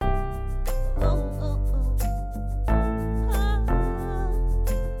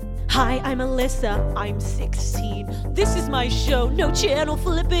Hi, I'm Alyssa. I'm 16. This is my show, no channel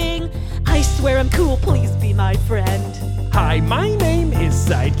flipping. I swear I'm cool, please be my friend. Hi, my name is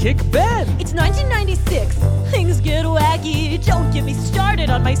Sidekick Ben. It's 1996. Things get wacky. Don't get me started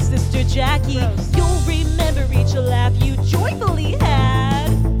on my sister Jackie. Gross. You'll remember each laugh you joyfully had.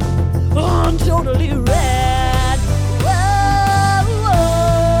 I'm totally rad. Whoa,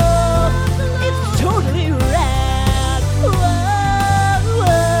 whoa. It's totally rad. Whoa,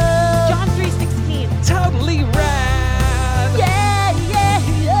 whoa. John 3:16. Totally rad. Yeah, yeah,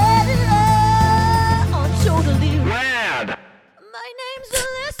 yeah. I'm totally rad. My name's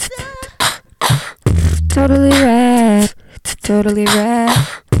Alyssa. Totally rad. Totally rad.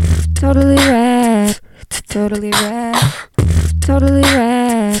 Totally rad. Totally rad. Totally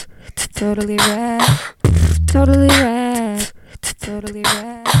rad. Totally rad. Totally rad. Totally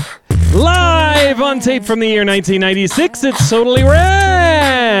rad. Live on tape from the year 1996, it's Totally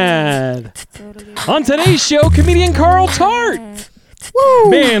Rad. Totally On today's show, comedian Carl Tart,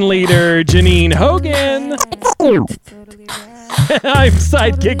 band leader Janine Hogan, Totally rad. I'm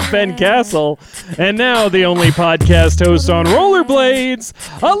Sidekick Ben Castle, and now the only podcast host on rollerblades,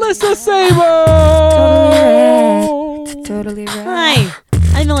 Alyssa Sabo. Totally rad. Hi,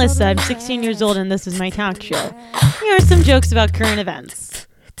 I'm Melissa. I'm 16 years old and this is my talk show. Here are some jokes about current events.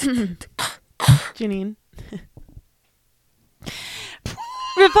 Janine.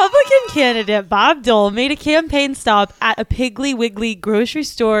 Republican candidate Bob Dole made a campaign stop at a Piggly Wiggly grocery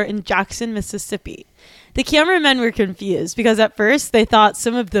store in Jackson, Mississippi. The cameramen were confused because at first they thought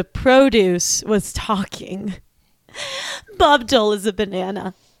some of the produce was talking. Bob Dole is a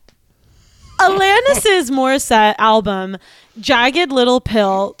banana. Alanis' Morissette album, Jagged Little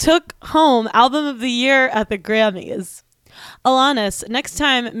Pill, took home Album of the Year at the Grammys. Alanis, next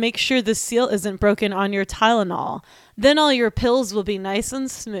time make sure the seal isn't broken on your Tylenol. Then all your pills will be nice and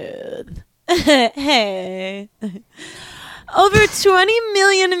smooth. Hey. Over 20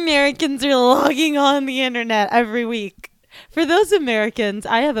 million Americans are logging on the internet every week. For those Americans,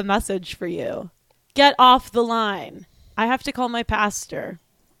 I have a message for you. Get off the line. I have to call my pastor.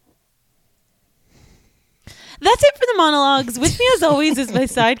 That's it for the monologues. With me, as always, is my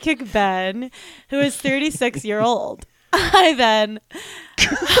sidekick, Ben, who is 36-year-old. Hi, Ben.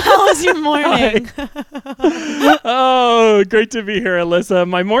 How was your morning? Oh, great to be here, Alyssa.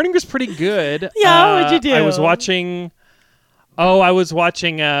 My morning was pretty good. Yeah, what'd you do? I was watching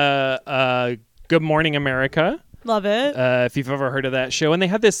Good Morning America. Love it. If you've ever heard of that show. And they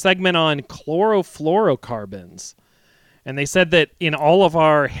had this segment on chlorofluorocarbons. And they said that in all of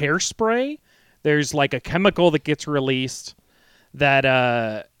our hairspray, there's like a chemical that gets released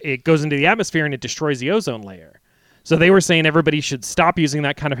that it goes into the atmosphere and it destroys the ozone layer. So they were saying everybody should stop using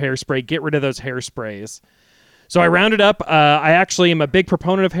that kind of hairspray, get rid of those hairsprays. So I rounded up. I actually am a big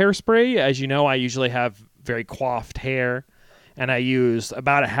proponent of hairspray. As you know, I usually have very coiffed hair, and I use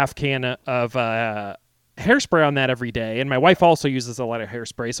about a half can of hairspray on that every day. And my wife also uses a lot of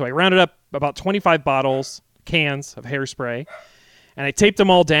hairspray. So I rounded up about 25 cans of hairspray, and I taped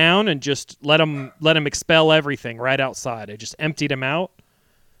them all down and just let them expel everything right outside. I just emptied them out,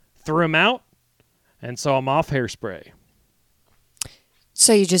 threw them out, and so I'm off hairspray.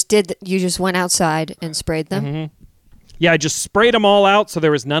 So you just went outside and sprayed them? Mm-hmm. Yeah, I just sprayed them all out so there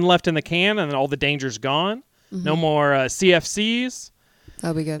was none left in the can, and then all the danger's gone. Mm-hmm. No more CFCs.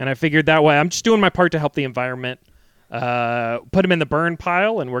 That'll be good. And I figured that way, I'm just doing my part to help the environment. Put them in the burn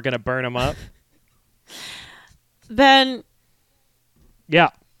pile, and we're going to burn them up. Ben, Yeah.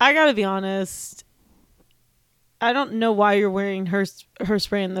 I gotta be honest. I don't know why you're wearing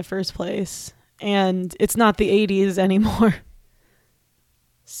hairspray in the first place. And it's not the 80s anymore.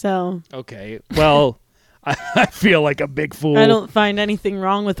 So. Okay. Well, I feel like a big fool. I don't find anything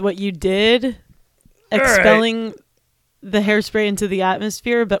wrong with what you did, expelling the hairspray into the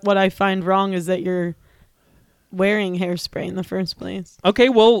atmosphere. But what I find wrong is that you're wearing hairspray in the first place. Okay,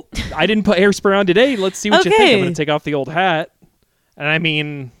 well, I didn't put hairspray on today. Let's see what you think. I'm Okay. going to take off the old hat. And I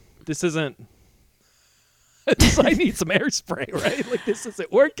mean, this isn't... I need some hairspray, right? Like, this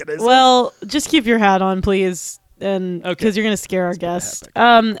isn't working, is it? Well, just keep your hat on, please. And because you're going to scare our guests.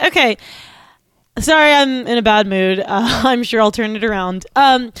 Okay. Sorry, I'm in a bad mood. I'm sure I'll turn it around.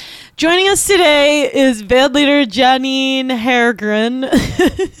 Joining us today is band leader Janine Hairgren.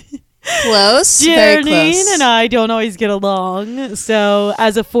 Close. Very Janine close. and I don't always get along. So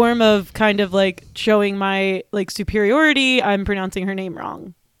as a form of kind of like showing my like superiority, I'm pronouncing her name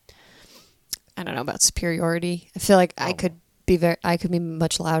wrong. I don't know about superiority. I feel like I could be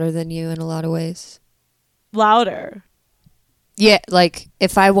much louder than you in a lot of ways. Louder. Yeah, like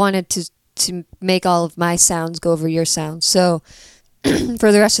if I wanted to make all of my sounds go over your sounds. So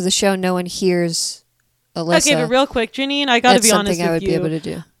for the rest of the show, no one hears Alyssa. Okay, but real quick, Janine, I got to that's be honest something I with would be you. able to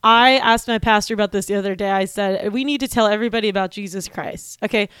do. I asked my pastor about this the other day. I said, we need to tell everybody about Jesus Christ.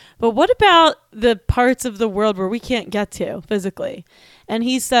 Okay, but what about the parts of the world where we can't get to physically? And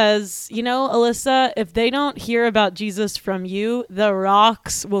he says, Alyssa, if they don't hear about Jesus from you, the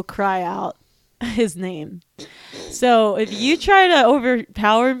rocks will cry out his name. So if you try to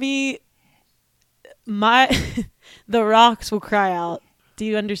overpower me, the rocks will cry out. Do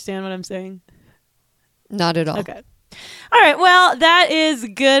you understand what I'm saying? Not at all. Okay. All right. Well, that is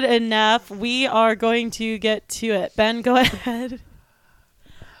good enough. We are going to get to it. Ben, go ahead.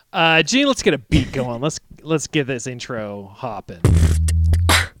 Gene, let's get a beat going. Let's get this intro hopping.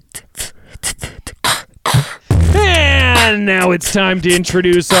 And now it's time to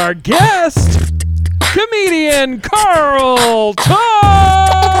introduce our guest, comedian Carl Carlton.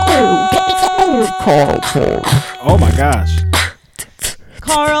 Oh my gosh.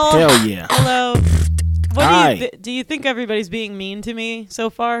 Carl. Hell yeah. Hello. Hi. Do you think everybody's being mean to me so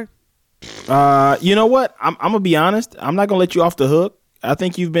far? You know what? I'm gonna be honest. I'm not gonna let you off the hook. I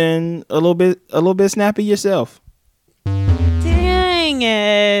think you've been a little bit snappy yourself. Dang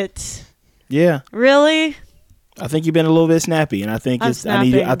it. Yeah. Really? I think you've been a little bit snappy, and I think I'm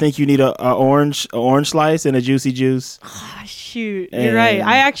snapping. I think you need a orange slice and a juicy juice. Oh, shoot. You're right.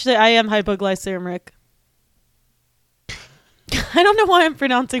 I am hypoglycemic. I don't know why I'm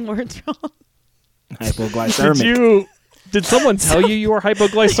pronouncing words wrong. Hypoglycemic. Did someone tell you were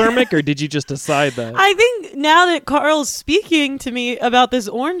hypoglycemic, or did you just decide that? I think now that Carl's speaking to me about this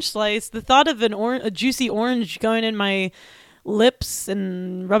orange slice, the thought of a juicy orange going in my lips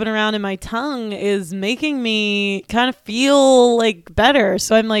and rubbing around in my tongue is making me kind of feel like better.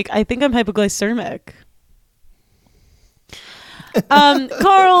 So I'm like, I think I'm hypoglycemic.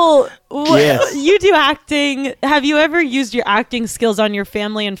 Carl, Yes. you do acting. Have you ever used your acting skills on your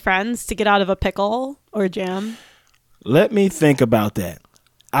family and friends to get out of a pickle or a jam? Let me think about that.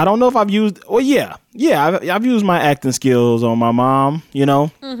 I don't know if I've used. Well, yeah. I've used my acting skills on my mom.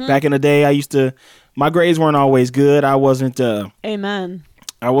 Back in the day, I used to. My grades weren't always good. I wasn't. Amen.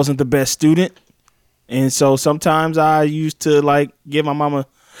 I wasn't the best student, and so sometimes I used to give my mama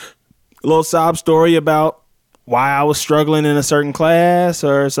a little sob story about why I was struggling in a certain class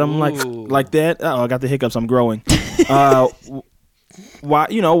or something like that. Oh, I got the hiccups. I'm growing. Why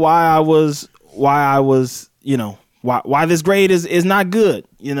this grade is not good.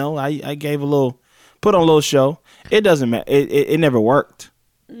 I gave put on a little show. It doesn't matter. It never worked.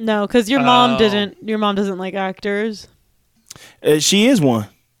 No, because your mom didn't. Your mom doesn't like actors. She is one.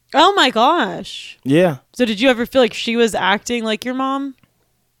 Oh my gosh. Yeah. So did you ever feel like she was acting like your mom?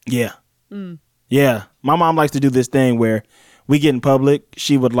 Yeah. Yeah. My mom likes to do this thing where we get in public.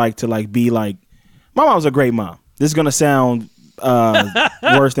 She would like to be like, my mom's a great mom. This is gonna sound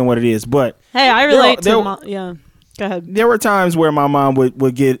worse than what it is, but hey, I relate to mom. Yeah. Go ahead. There were times where my mom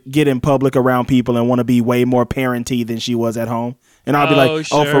would get in public around people and want to be way more parenty than she was at home. And I'll be like,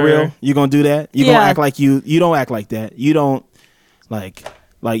 sure. oh, for real? You gonna do that? You gonna act like you don't act like that. You don't like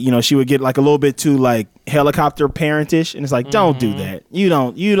she would get a little bit too helicopter parentish, and it's like, don't do that. You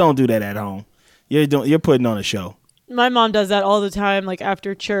don't do that at home. You're putting on a show. My mom does that all the time,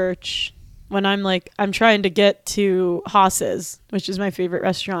 after church, when I'm trying to get to Haas's, which is my favorite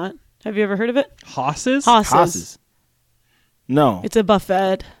restaurant. Have you ever heard of it? Haas's? Haas's. No. It's a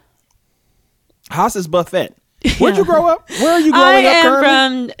buffet. Haas's buffet. Where'd you grow up? Where are you growing up currently? I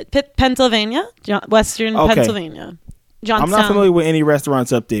am from Pennsylvania, Western Pennsylvania. Johnstown. I'm not familiar with any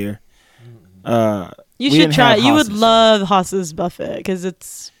restaurants up there. You should try it. You would love Haas's buffet because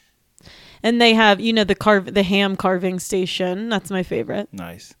it's... And they have, the ham carving station. That's my favorite.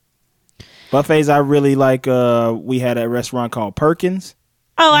 Nice. Buffets I really like. We had a restaurant called Perkins.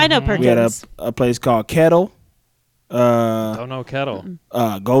 Oh, I know Perkins. We had a place called Kettle. Don't know Kettle.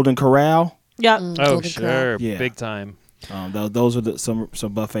 Golden Corral. Yeah. Oh, sure. Yeah. Big time. Those are some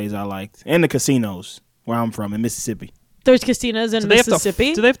buffets I liked. And the casinos where I'm from in Mississippi. There's casinos in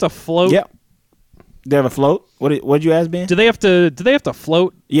Mississippi. Do they have to float? Yep. They have a float? What'd you ask, Ben? Do they have to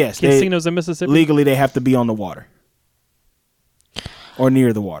float? Yes. Casinos in Mississippi? Legally, they have to be on the water. Or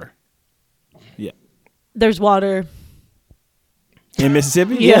near the water. Yeah. There's water. In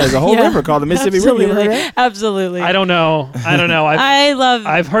Mississippi? Yeah, there's a whole river called the Mississippi River. You ever heard of that? Absolutely. I don't know.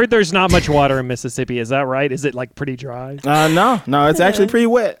 I've heard there's not much water in Mississippi. Is that right? Is it pretty dry? No, it's actually pretty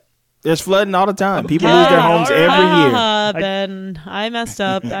wet. There's flooding all the time. People lose their homes every year. Ben, I messed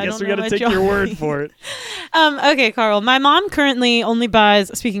up. I Guess don't we know got to my take your word drawing. for it. Okay, Carl. My mom currently only buys.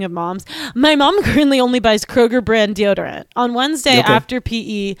 Speaking of moms, my mom currently only buys Kroger brand deodorant. On Wednesday Okay. after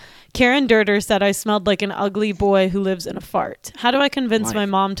PE, Karen Durder said I smelled like an ugly boy who lives in a fart. How do I convince Like- my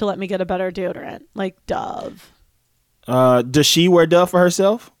mom to let me get a better deodorant, like Dove? Does she wear Dove for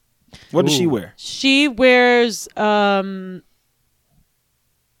herself? What does she Ooh. Oh. wear? She wears.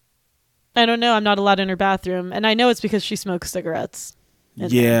 I don't know. I'm not allowed in her bathroom, and I know it's because she smokes cigarettes.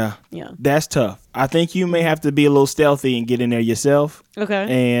 Yeah, Yeah. that's tough. I think you may have to be a little stealthy and get in there yourself, Okay.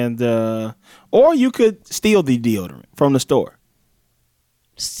 and or you could steal the deodorant from the store.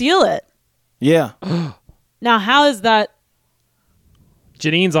 Steal it. Yeah, Now, how is that?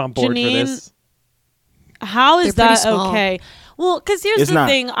 Janine's on board Janine- for this. How is They're pretty that small. okay? Well, because here's It's the not.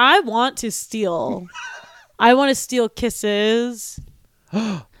 thing. I want to steal. I want to steal kisses,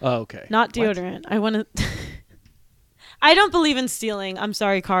 Oh, okay. not What? deodorant. I want to. I don't believe in stealing. I'm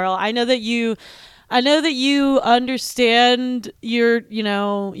sorry, Carl. I know that you understand. You're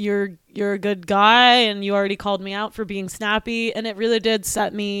a good guy, and you already called me out for being snappy, and it really did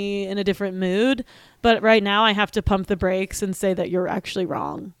set me in a different mood. But right now, I have to pump the brakes and say that you're actually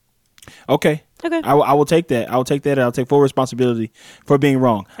wrong. okay. Okay. I will take that. I'll take that. I'll take full responsibility for being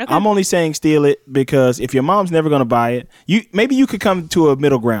wrong. Okay. I'm only saying steal it because if your mom's never going to buy it, maybe you could come to a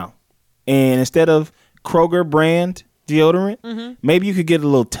middle ground, and instead of Kroger brand deodorant, maybe you could get a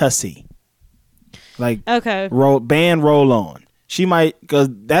little Tussie, like Okay. roll on. She might, because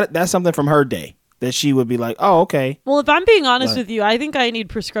that's something from her day that she would be like, oh, okay, Well, if I'm being honest What? with you, I think I need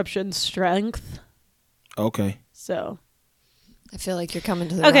prescription strength. okay. So, I feel like you're coming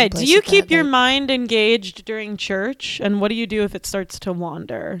to the okay, wrong do place you with keep that, your like- mind engaged during church? And what do you do if it starts to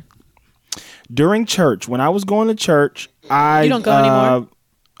wander? During church, when I was going to church, You don't go anymore?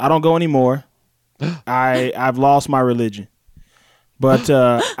 I don't go anymore. I've lost my religion. But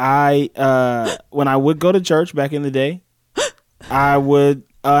when I would go to church back in the day, I would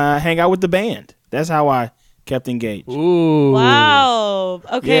hang out with the band. That's how I kept engaged. Ooh. Wow.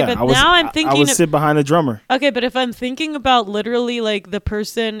 Okay, Yeah, but I was- now I'm I thinking would sit behind the drummer. okay, but if I'm thinking about literally like the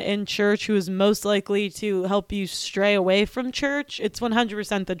person in church who is most likely to help you stray away from church, it's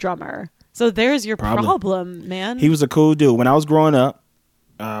 100% the drummer. So there's your Probably. problem, man. He was a cool dude. When I was growing up,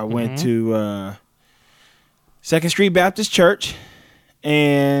 I went to Second Street Baptist Church,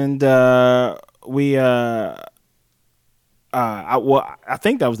 and I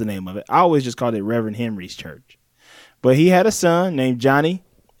think that was the name of it. I always just called it Reverend Henry's Church. But he had a son named Johnny,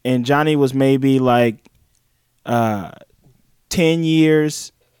 and Johnny was maybe like 10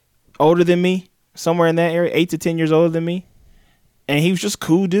 years older than me, somewhere in that area, 8 to 10 years older than me. And he was just a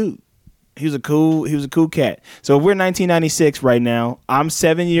cool dude. He was a cool cat. So if we're 1996 right now, I'm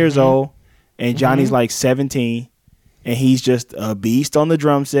 7 years old, and Johnny's like 17, and he's just a beast on the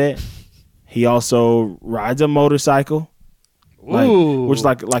drum set. He also rides a motorcycle, Ooh. which is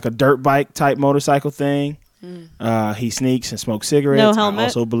like a dirt bike type motorcycle thing. He sneaks and smokes cigarettes. No helmet? I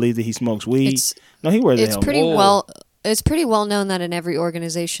also believe that he smokes weed. It's No, he wears a it's helmet. pretty Whoa. well it's pretty well known that in every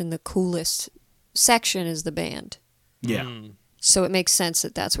organization the coolest section is the band. Yeah, So it makes sense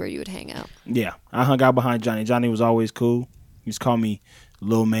that that's where you would hang out. yeah. I hung out behind Johnny. Johnny was always cool. He used to call me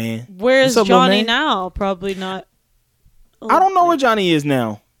Little Man. Where's What's up, little Johnny man? now? Probably not. I don't know where Johnny is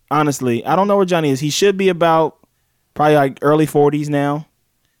now. Honestly, I don't know where Johnny is. He should be about probably like early 40s now.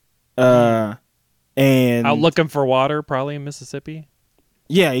 And Out looking for water, probably in Mississippi.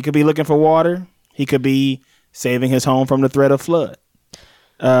 yeah, he could be looking for water. He could be saving his home from the threat of flood.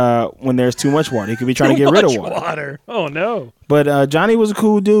 When there's too much water, he could be trying to get rid of Much water. Oh no. But Johnny was a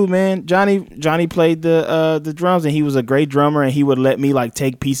cool dude, man. Johnny played the drums, and he was a great drummer. And he would let me like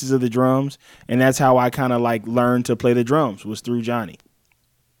take pieces of the drums, and that's how I kind of like learned to play the drums, was through Johnny.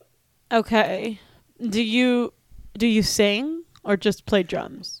 Okay. Do you sing or just play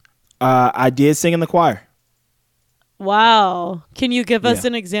drums? I did sing in the choir. Wow. Can you give us Yeah.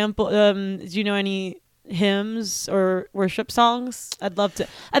 an example? Do you know any hymns or worship songs? I'd love to.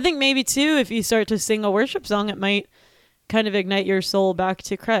 I think maybe too, if you start to sing a worship song, it might kind of ignite your soul back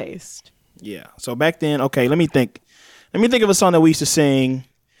to Christ. Yeah. So back then, okay, let me think of a song that we used to sing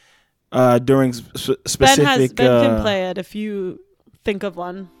during specific. Ben can play it if you think of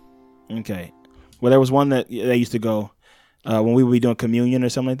one. Okay. Well, there was one that they used to go when we would be doing communion or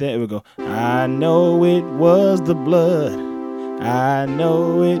something like that. It would go, I know it was the blood. I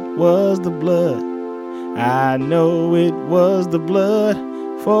know it was the blood. I know it was the blood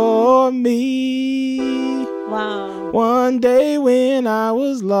for me. Wow. One day when I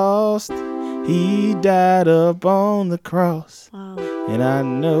was lost, he died up on the cross. Wow. and I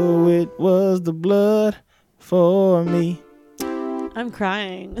know it was the blood for me. I'm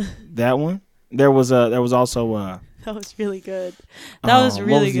crying. That one. There was also That was really good. That was what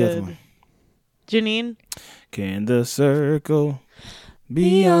really the other good. one? Janine? Can the circle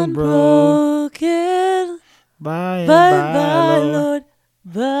be unbroken Unbroken. by and Bye by, bye, Lord? Lord.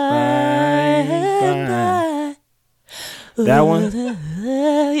 Bye and bye. That one?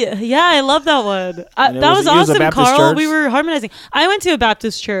 Yeah, I love that one. And it That was- was it was a awesome, Baptist Carl. church? We were harmonizing. I went to a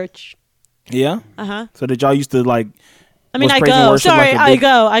Baptist church. Yeah. Uh-huh. So did y'all used to like? I mean, Was I praise and go. worship Sorry, like a big-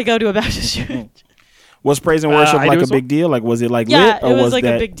 I go to a Baptist church. Was praise and worship I like do a as well. big deal? Like, was it like Yeah, lit, or it was like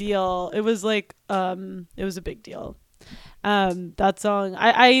that? a big deal. It was like it was a big deal. That song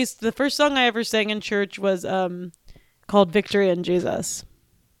the first song I ever sang in church was called Victory in Jesus.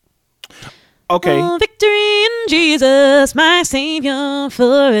 Okay. Oh, victory in Jesus, my Savior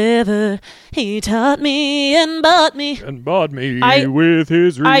forever. He taught me and bought me. And bought me I- with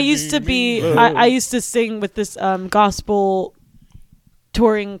his I used to be redeeming I used to sing with this gospel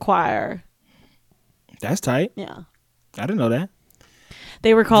touring choir. That's tight. Yeah. I didn't know that.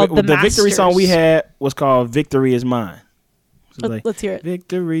 They were called the victory song we Masters. had was called "Victory Is Mine." So like, Let's hear it.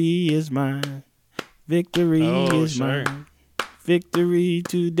 victory is mine. Victory Oh, is sure. mine. Victory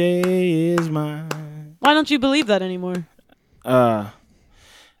today is mine. Why don't you believe that anymore? Why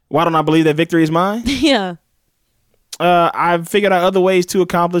don't I believe that victory is mine? Yeah. I've figured out other ways to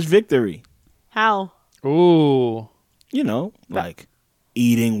accomplish victory. How? Ooh. You know, like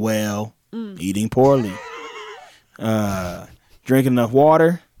eating well, eating poorly, drinking enough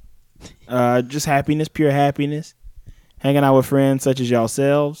water, just happiness, pure happiness, hanging out with friends such as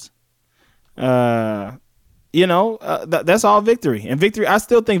yourselves. That's all victory. And victory, I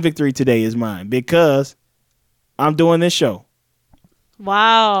still think victory today is mine because I'm doing this show.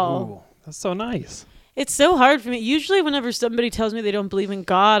 Wow. Ooh. That's so nice. It's so hard for me. Usually whenever somebody tells me they don't believe in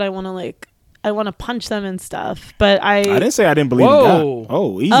God, I want to punch them and stuff. But I didn't say I didn't believe Whoa. in God.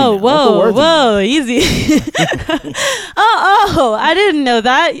 Oh, easy. Oh, now. Don't put whoa, words in my mouth. easy. oh, I didn't know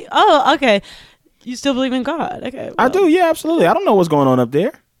that. Oh, okay. You still believe in God? Okay. I well. do, yeah, absolutely. I don't know what's going on up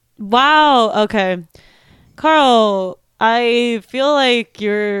there. Wow. Okay. Carl, I feel like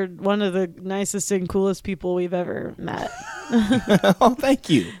you're one of the nicest and coolest people we've ever met. Oh, thank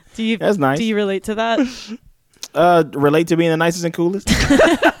you. That's nice. Do you relate to that? Relate to being the nicest and coolest.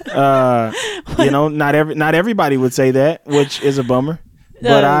 Not everybody would say that, which is a bummer.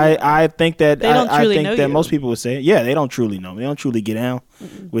 But I think that They don't truly I know think that you. most people would say it. Yeah, they don't truly know me. They don't truly get down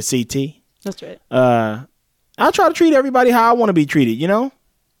with CT. That's right. I try to treat everybody how I want to be treated. You know.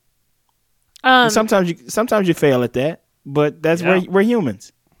 Sometimes you fail at that, but that's Yeah. we're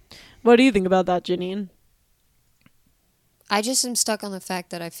humans. What do you think about that, Janine? I just am stuck on the fact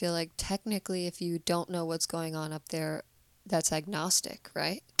that I feel like technically if you don't know what's going on up there, that's agnostic,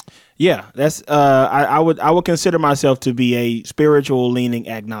 right? Yeah, that's I would consider myself to be a spiritual leaning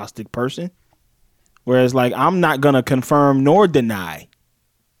agnostic person. Whereas like I'm not gonna confirm nor deny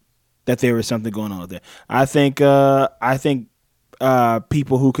that there is something going on there. I think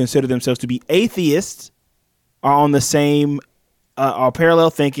people who consider themselves to be atheists are on the same are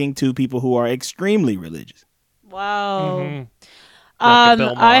parallel thinking to people who are extremely religious. Wow. Mhm. Like a Bill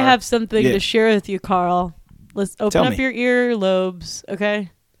I Maher. have something Yeah. to share with you, Carl. Let's open Tell up me. your earlobes,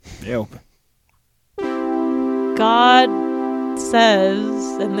 okay? They're open. God says,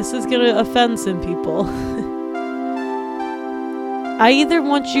 and this is going to offend some people, I either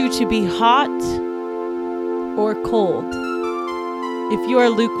want you to be hot or cold. If you are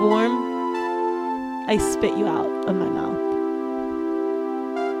lukewarm, I spit you out of my mouth.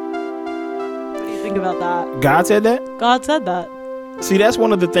 What do you think about that? God said that? God said that. See, that's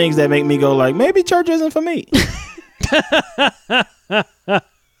one of the things that make me go like, maybe church isn't for me.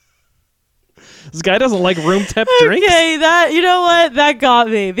 This guy doesn't like room temp drinks. Okay, you know what? That got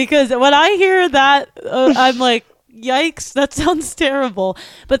me because when I hear that, I'm like, yikes, that sounds terrible.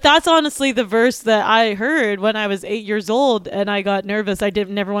 But that's honestly the verse that I heard when I was 8 years old and I got nervous. I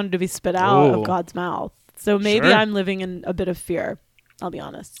never wanted to be spit out Oh. of God's mouth. So maybe Sure. I'm living in a bit of fear. I'll be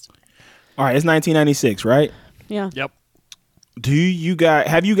honest. All right, it's 1996, right? Yeah. Yep.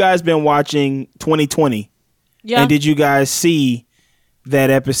 Have you guys been watching 2020? Yeah. And did you guys see that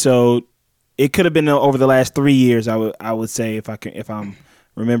episode? It could have been over the last 3 years. I would say if I'm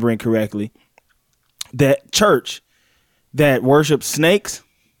remembering correctly, that church that worships snakes.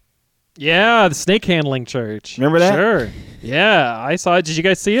 Yeah, the snake handling church. Remember that? Sure. Yeah, I saw it. Did you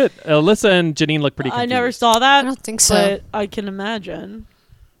guys see it? Alyssa and Janine look pretty I confused. never saw that. I don't think so. But I can imagine.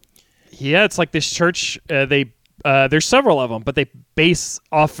 Yeah, it's like this church. There's several of them, but they base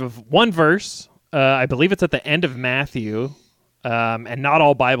off of one verse. I believe it's at the end of Matthew. and not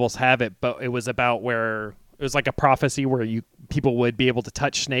all Bibles have it, but it was about where it was like a prophecy where people would be able to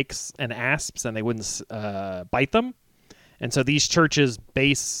touch snakes and asps and they wouldn't bite them. And so these churches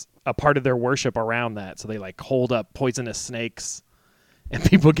base a part of their worship around that. So they like hold up poisonous snakes and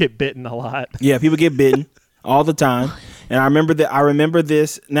people get bitten a lot. Yeah, people get bitten all the time. And I remember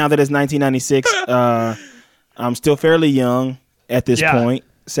this now that it's 1996. I'm still fairly young at this point,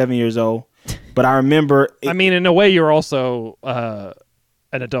 7 years old. But I remember I mean, in a way you're also an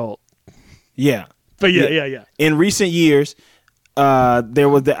adult. Yeah. But yeah. In recent years,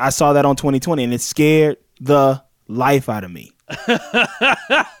 I saw that on 2020 and it scared the life out of me.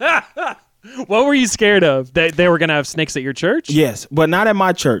 What were you scared of? That they were going to have snakes at your church? Yes, but not at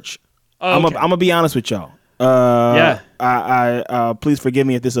my church. Oh, okay. I'm gonna be honest with y'all. I please forgive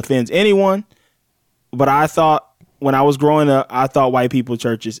me if this offends anyone, but I thought when I was growing up, I thought white people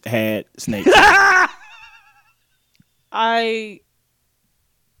churches had snakes. Is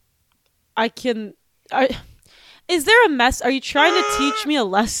there a mess? Are you trying to teach me a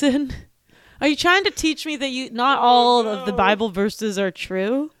lesson? Are you trying to teach me that not all of the Bible verses are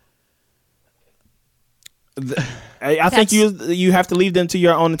true? I think you have to leave them to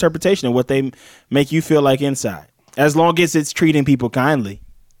your own interpretation of what they make you feel like inside. As long as it's treating people kindly.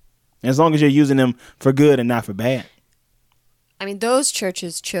 As long as you're using them for good and not for bad. I mean, those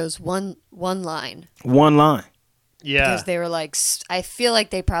churches chose one line. One line. Yeah. Because they were like, I feel like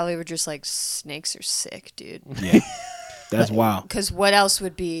they probably were just like, snakes are sick, dude. Yeah. That's wild. Because what else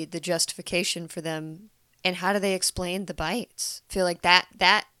would be the justification for them? And how do they explain the bites? I feel like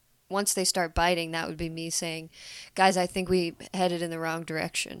that once they start biting, that would be me saying, guys, I think we headed in the wrong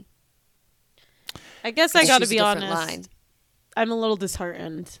direction. I guess I got to choose a be different honest. line. I'm a little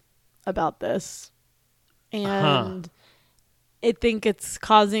disheartened about this. And I think it's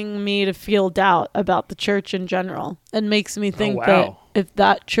causing me to feel doubt about the church in general. And makes me think that if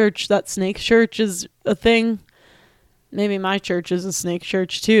that snake church is a thing, maybe my church is a snake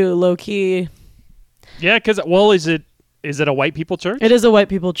church too, low key. Yeah, because, is it a white people church? It is a white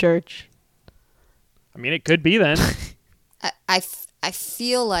people church. I mean, it could be then. I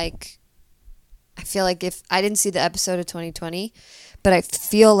feel like if I didn't see the episode of 2020, but I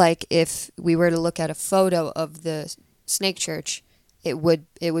feel like if we were to look at a photo of the snake church, it would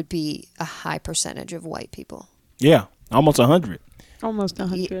be a high percentage of white people. Yeah, almost 100. Almost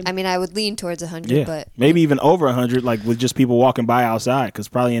 100. I mean, I would lean towards 100, Yeah, but maybe even over 100, like with just people walking by outside, because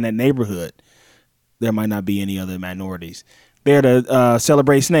probably in that neighborhood, there might not be any other minorities there to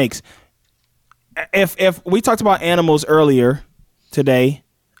celebrate snakes. If we talked about animals earlier today,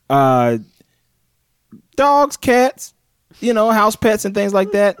 dogs, cats, house pets and things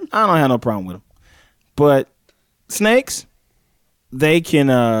like that, I don't have no problem with them. But snakes, they can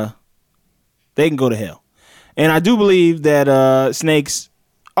go to hell. And I do believe that snakes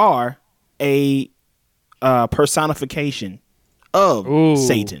are a personification of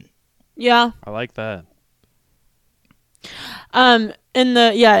Satan. Yeah. I like that. In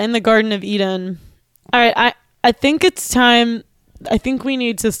the Garden of Eden. All right, I think it's time. I think we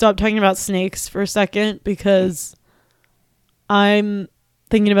need to stop talking about snakes for a second because I'm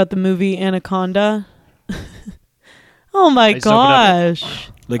thinking about the movie Anaconda. Oh my gosh.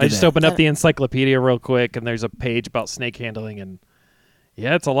 I just opened up the encyclopedia real quick and there's a page about snake handling and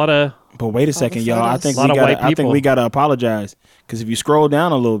yeah, it's a lot of. But wait a second, y'all. I think we gotta apologize because if you scroll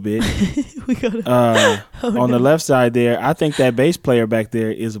down a little bit, on the left side there, I think that bass player back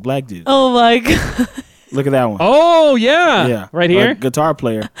there is a black dude. Oh my god! Look at that one. Oh yeah, right here, guitar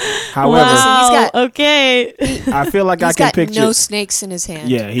player. However, okay. I feel like I can picture no snakes in his hand.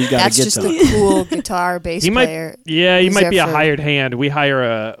 Yeah, he's got to get That's just a cool guitar bass player. He might be a hired hand. We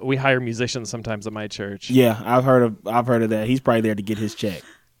hire musicians sometimes at my church. Yeah, I've heard of that. He's probably there to get his check.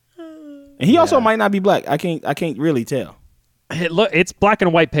 And he also might not be black. I can't really tell. It's black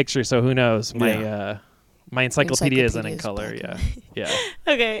and white picture, so who knows? My encyclopedia isn't in color. Yeah.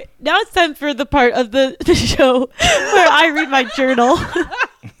 Okay, now it's time for the part of the show where I read my journal.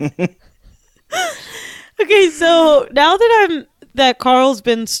 Okay, so now that Carl's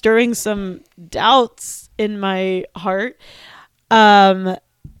been stirring some doubts in my heart,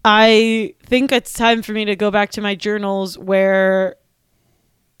 I think it's time for me to go back to my journals where,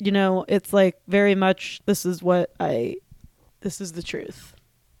 it's like very much this is the truth.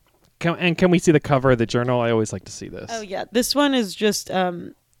 Can we see the cover of the journal? I always like to see this. Oh yeah, this one is just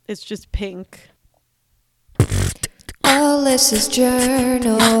it's just pink. Alyssa's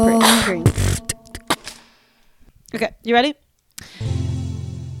journal. Green. Okay, you ready?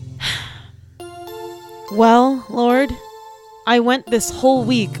 Well, Lord, I went this whole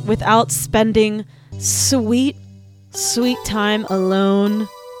week without spending sweet, sweet time alone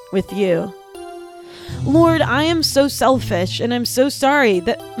with you. Lord, I am so selfish and I'm so sorry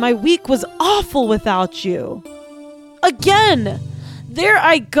that my week was awful without you. Again, there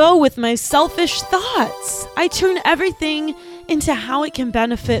I go with my selfish thoughts. I turn everything into how it can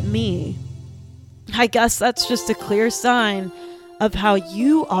benefit me. I guess that's just a clear sign of how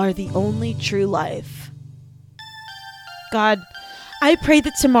you are the only true life. God, I pray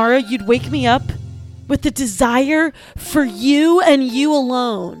that tomorrow you'd wake me up with the desire for you and you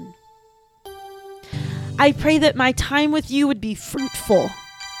alone. I pray that my time with you would be fruitful.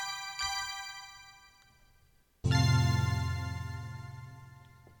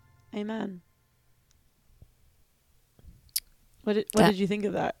 Amen. What did you think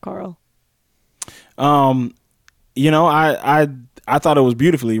of that, Carl? I thought it was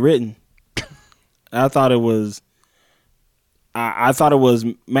beautifully written. I thought it was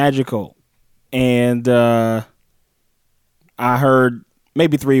magical, and I heard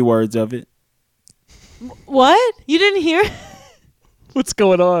maybe 3 words of it. What? You didn't hear? What's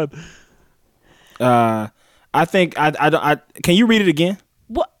going on? I think I can you read it again?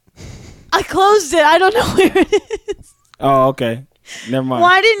 What? I closed it. I don't know where it is. Oh, okay. Never mind.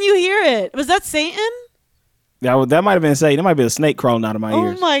 Why didn't you hear it? Was that Satan? That might have been Satan. That might be a snake crawling out of my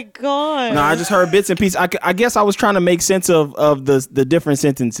ears. Oh my god! No, I just heard bits and pieces. I guess I was trying to make sense of the different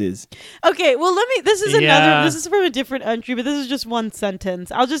sentences. Okay, well this is Yeah. this is from a different entry, but this is just one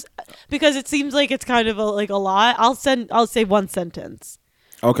sentence. I'll just, because it seems like it's kind of a lot. I'll say one sentence.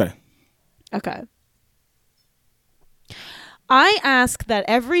 Okay. Okay. I ask that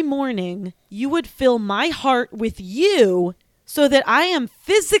every morning you would fill my heart with you so that I am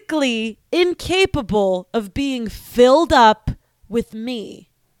physically incapable of being filled up with me.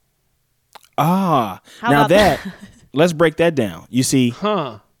 Ah, How now about that let's break that down. You see,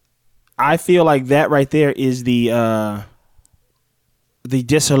 Huh. I feel like that right there is the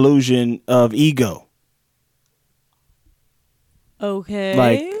disillusion of ego. Okay.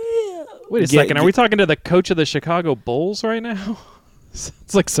 Like, Wait a second. Are we talking to the coach of the Chicago Bulls right now?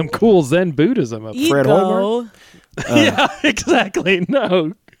 It's like some cool Zen Buddhism up there. Fred ego. Yeah, exactly.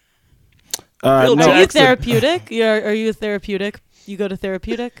 No. Bill Are you Jackson. therapeutic? Are you therapeutic? You go to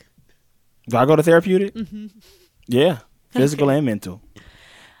therapeutic? Do I go to therapeutic? Mm-hmm. Yeah, physical and mental.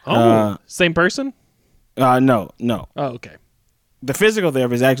 Oh, same person? No. Oh, okay. The physical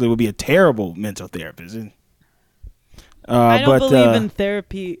therapist actually would be a terrible mental therapist. I don't believe in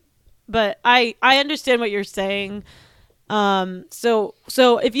therapy, but I understand what you're saying. So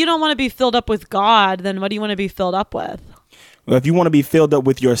if you don't want to be filled up with God, then what do you want to be filled up with? Well, if you want to be filled up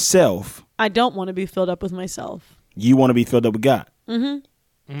with yourself, I don't want to be filled up with myself. you want to be filled up with God.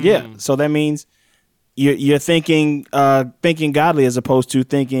 Mm-hmm. Yeah. So that means you're thinking godly as opposed to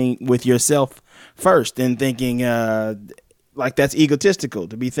thinking with yourself first and thinking like that's egotistical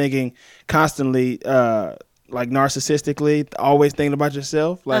to be thinking constantly like narcissistically, always thinking about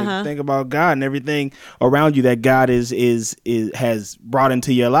yourself. Like think about God and everything around you that God is has brought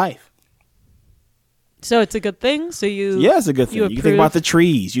into your life. So it's a good thing. So Yeah, it's a good thing. You can think approve? about the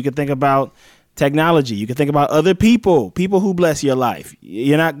trees. You can think about technology. You can think about other people who bless your life.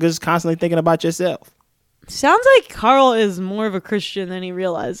 You're not just constantly thinking about yourself. Sounds like Carl is more of a Christian than he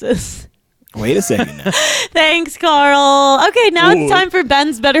realizes. Wait a second now. Thanks, Carl. Okay, now Ooh. it's time for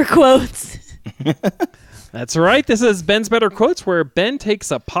Ben's Better Quotes. That's right. This is Ben's Better Quotes, where Ben takes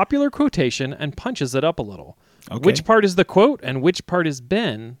a popular quotation and punches it up a little. Okay. Which part is the quote and which part is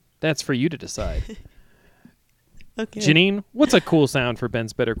Ben? That's for you to decide. Okay. Janine, what's a cool sound for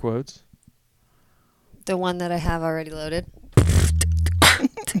Ben's Better Quotes? The one that I have already loaded.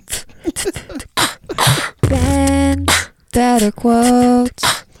 Ben's Better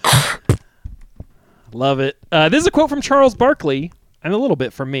Quotes. Love it. This is a quote from Charles Barkley and a little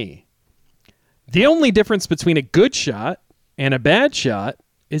bit from me. The only difference between a good shot and a bad shot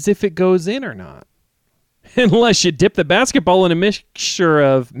is if it goes in or not. Unless you dip the basketball in a mixture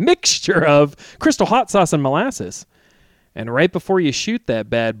of Crystal hot sauce and molasses. And right before you shoot that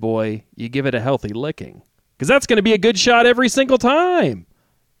bad boy, you give it a healthy licking. Because that's going to be a good shot every single time.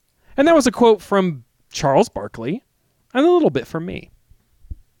 And that was a quote from Charles Barkley and a little bit from me.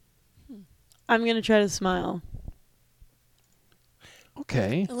 I'm going to try to smile.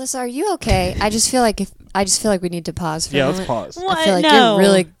 Okay. Alyssa, are you okay? I just feel like we need to pause for a Yeah, moment. let's pause. What? I feel like No. you're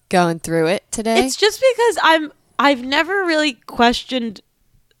really going through it today. It's just because I've never really questioned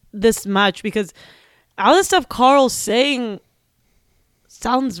this much, because all the stuff Carl's saying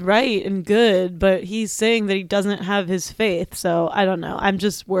sounds right and good, but he's saying that he doesn't have his faith. So I don't know. I'm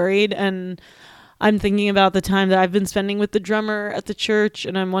just worried, and I'm thinking about the time that I've been spending with the drummer at the church,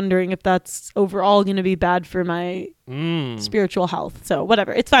 and I'm wondering if that's overall going to be bad for my spiritual health. So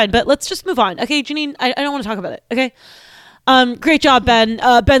whatever, it's fine. But let's just move on. Okay, Janine, I don't want to talk about it. Okay. Great job, Ben.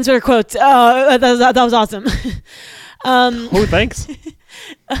 Ben's Twitter quote. That was awesome. Oh, thanks.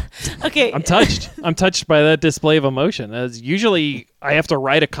 Okay. I'm touched. I'm touched by that display of emotion. As usually, I have to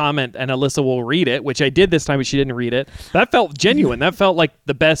write a comment and Alyssa will read it, which I did this time, but she didn't read it. That felt genuine. That felt like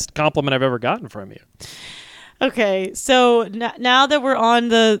the best compliment I've ever gotten from you. Okay, so now that we're on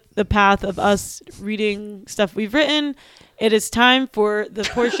the path of us reading stuff we've written, it is time for the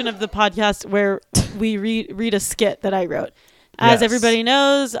portion of the podcast where we read a skit that I wrote. As Yes. everybody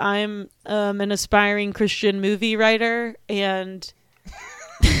knows, I'm an aspiring Christian movie writer, and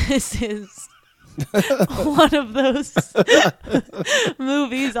this is one of those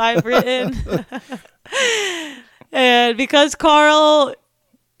movies I've written. And because Carl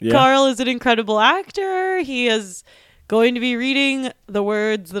is an incredible actor, he is going to be reading the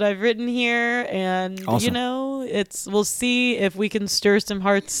words that I've written here, and Awesome. we'll see if we can stir some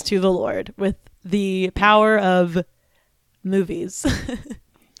hearts to the Lord with the power of movies.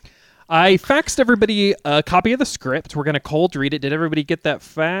 I faxed everybody a copy of the script. We're going to cold read it. Did everybody get that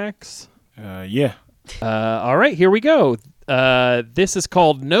fax? Yeah. All right, here we go. This is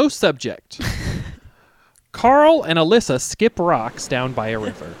called No Subject. Carl and Alyssa skip rocks down by a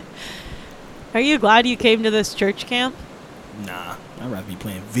river. Are you glad you came to this church camp? Nah, I'd rather be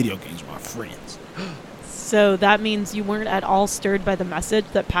playing video games with my friends. So that means you weren't at all stirred by the message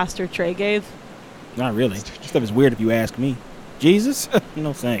that Pastor Trey gave? Not really. Stuff is weird if you ask me. Jesus?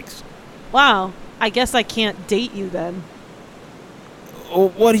 No thanks. Wow, I guess I can't date you then. Oh,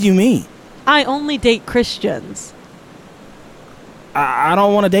 what do you mean? I only date Christians. I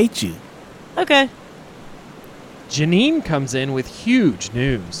don't want to date you. Okay. Janine comes in with huge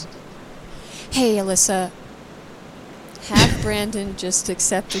news. Hey, Alyssa. Have Brandon just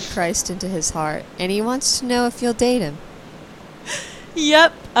accepted Christ into his heart, and he wants to know if you'll date him.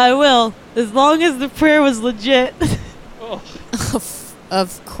 Yep, I will. As long as the prayer was legit.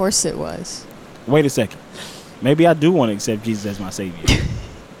 Of course it was. Wait a second. Maybe I do want to accept Jesus as my savior.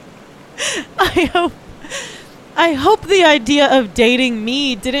 I hope the idea of dating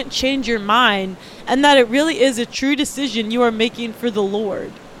me didn't change your mind, and that it really is a true decision you are making for the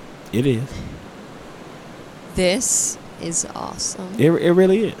Lord. It is. This is awesome. It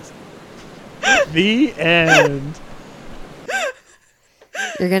really is. The end.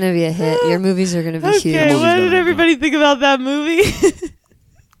 You're going to be a hit. Your movies are going to be Okay, huge. what gonna did be everybody think about that movie?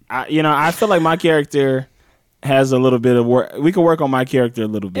 I feel like my character has a little bit of work. We can work on my character a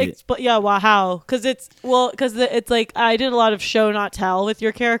little bit. Wow, how? Because it's like I did a lot of show not tell with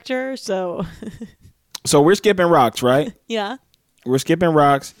your character, so So we're skipping rocks, right? yeah. We're skipping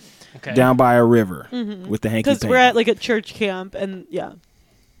rocks Okay. down by a river with the hanky Because panky. we're at like a church camp, and yeah.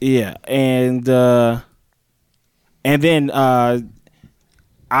 Yeah, and then I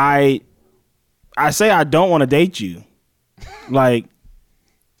say I don't want to date you. Like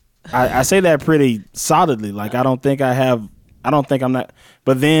I say that pretty solidly. Like I don't think I'm not.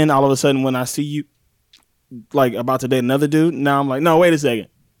 But then all of a sudden when I see you like about to date another dude, now I'm like, no, wait a second.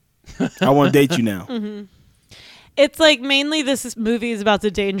 I want to date you now. It's like mainly movie is about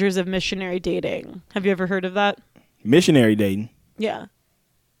the dangers of missionary dating. Have you ever heard of that? Missionary dating. Yeah.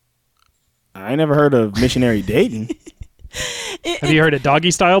 I ain't never heard of missionary dating. Have you heard of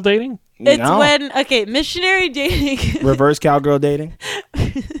doggy style dating? It's No. when missionary dating. Reverse cowgirl dating.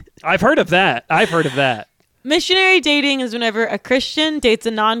 I've heard of that. Missionary dating is whenever a Christian dates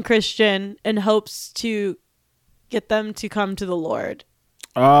a non-Christian and hopes to get them to come to the Lord.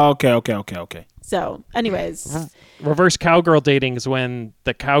 Okay. So, anyways, Reverse cowgirl dating is when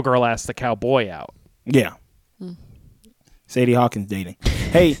the cowgirl asks the cowboy out. Yeah. Sadie Hawkins dating.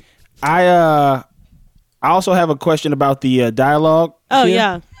 Hey, I also have a question about the dialogue. oh here.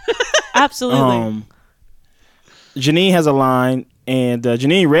 yeah, absolutely. Janine has a line, and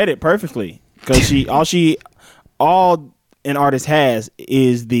Janine read it perfectly because all an artist has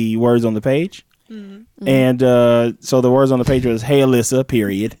is the words on the page, and so the words on the page was, "Hey Alyssa,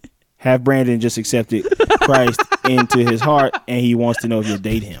 period. Have Brandon just accepted Christ into his heart, and he wants to know if you'll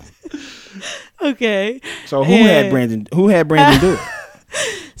date him." Okay. So who had Brandon do it?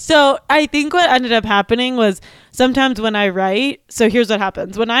 So I think what ended up happening was sometimes when I write, so here's what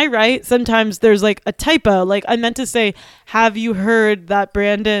happens. When I write, sometimes there's like a typo. Like I meant to say, have you heard that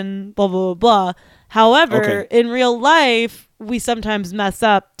Brandon blah, blah, blah, blah. However, in real life, we sometimes mess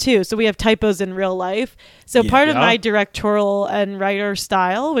up too. So we have typos in real life. So part of Yeah. my directorial and writer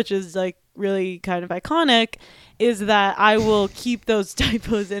style, which is like really kind of iconic is that I will keep those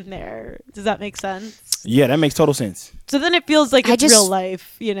typos in there. Does that make sense? Yeah, that makes total sense. So then it feels like I it's just- real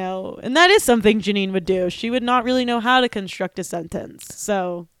life, you know? And that is something Janine would do. She would not really know how to construct a sentence.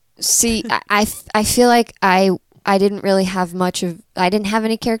 So See, I feel like I didn't really have I didn't have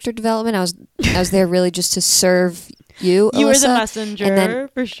any character development. I was there really just to serve you, you were the Alyssa. messenger, and then-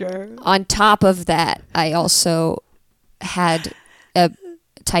 for sure. On top of that, I also had a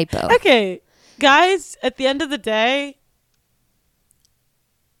typo. Okay, guys, at the end of the day,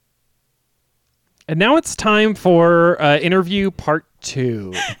 And now it's time for interview part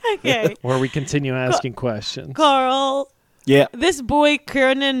 2, okay, where we continue asking questions. Carl, Yeah. this boy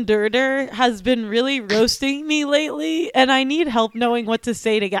Kiernan Durder has been really roasting me lately, and I need help knowing what to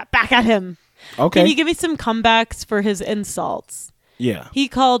say to get back at him. Okay. Can you give me some comebacks for his insults? Yeah. He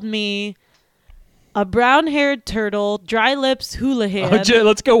called me a brown-haired turtle, dry lips hooligan.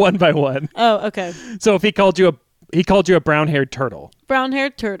 Let's go one by one. Oh, okay. So if he called you a brown-haired turtle,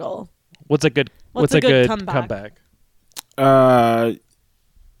 Brown-haired turtle. what's a good What's a good comeback?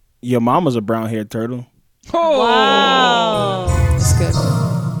 Your mama's a brown-haired turtle. Oh. Wow. That's good.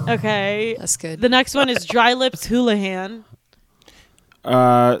 Okay. That's good. The next one is dry lips hooligan.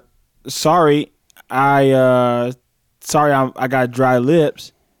 Sorry, I got dry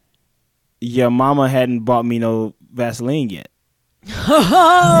lips. Your mama hadn't bought me no Vaseline yet.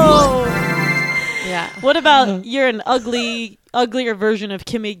 Oh. Yeah. What about you're an uglier version of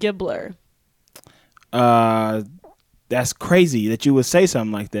Kimmy Gibbler? That's crazy that you would say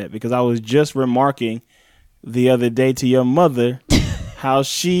something like that, because I was just remarking the other day to your mother how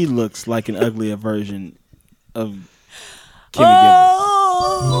she looks like an uglier version of Kimmy Gibbler.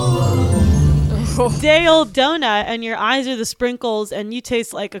 Oh. Day old donut, and your eyes are the sprinkles, and you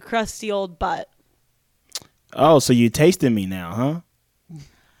taste like a crusty old butt. Oh, so you tasting me now, huh?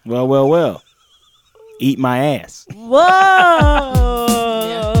 Well. Eat my ass. Whoa!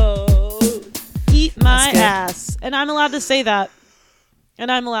 Eat my That's good. ass, and I'm allowed to say that.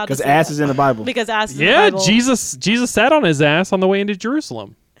 And I'm allowed to Because say ass that. is in the Bible. Because ass is in Yeah, the Bible. Jesus sat on his ass on the way into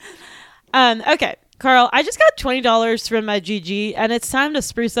Jerusalem. Okay, Carl, I just got $20 from my GG, and it's time to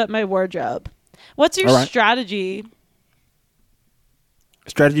spruce up my wardrobe. What's your All right. strategy?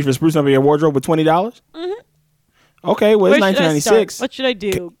 Strategy for sprucing up your wardrobe with $20? Mm-hmm. Okay, well, it's Where should I start? 1996. What should I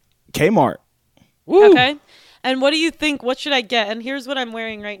do? Kmart. Woo. Okay. And what do you think? What should I get? And here's what I'm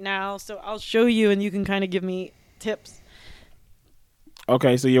wearing right now. So I'll show you, and you can kind of give me tips.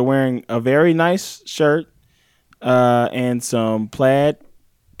 Okay, so you're wearing a very nice shirt and some plaid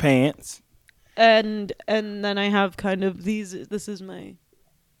pants. And then I have kind of these. This is my.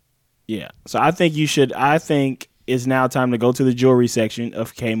 Yeah. So I think it's now time to go to the jewelry section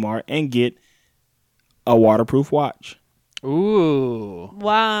of Kmart and get a waterproof watch. Ooh.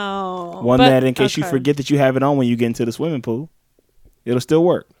 Wow. One But- that in case you okay. forget that you have it on when you get into the swimming pool, it'll still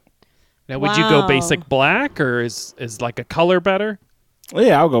work. Now, would you go Wow. basic black, or is like a color better? Well,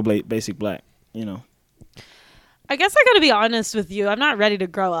 yeah, I'll go basic black, you know. I guess I got to be honest with you. I'm not ready to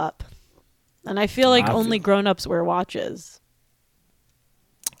grow up. And I feel like I only feel- grown-ups wear watches.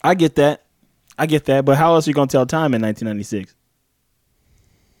 I get that. But how else are you going to tell time in 1996?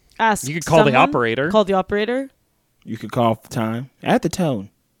 Ask You could call the someone. operator. Call the operator. You could call for time at the tone.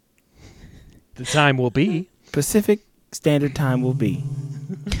 The time will be. Pacific Standard Time will be.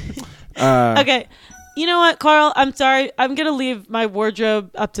 Okay. You know what, Carl? I'm sorry. I'm going to leave my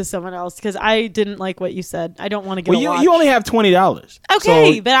wardrobe up to someone else because I didn't like what you said. I don't want to get Well, a watch. you only have $20.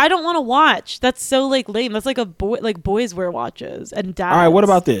 Okay, So, but I don't want to watch. That's so like lame. That's like a boy. Like boys wear watches and dads. all right, what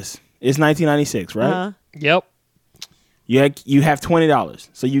about this? It's 1996, right? Uh-huh. Yep. You have $20,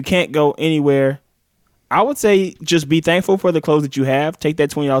 so you can't go anywhere. I would say just be thankful for the clothes that you have. Take that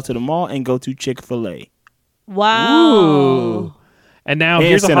 $20 to the mall and go to Chick-fil-A. Wow. Ooh. And now And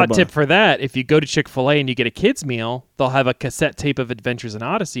here's a hot Cinnabon. tip for that. If you go to Chick-fil-A and you get a kid's meal, they'll have a cassette tape of Adventures in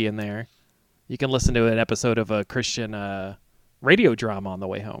Odyssey in there. You can listen to an episode of a Christian radio drama on the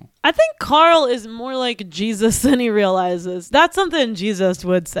way home. I think Carl is more like Jesus than he realizes. That's something Jesus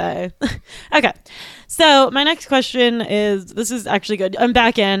would say. Okay. So my next question is, this is actually good. I'm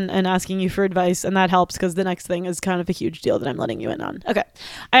back in and asking you for advice, and that helps because the next thing is kind of a huge deal that I'm letting you in on. Okay.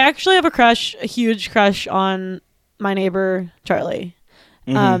 I actually have a huge crush on my neighbor, Charlie.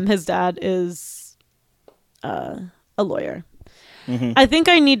 His dad is a lawyer. I think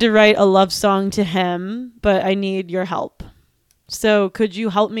I need to write a love song to him, but I need your help. So could you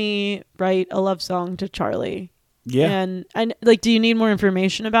help me write a love song to Charlie? Yeah. And like, do you need more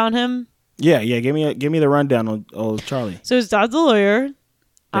information about him? Yeah. Give me the rundown on Charlie. So his dad's a lawyer.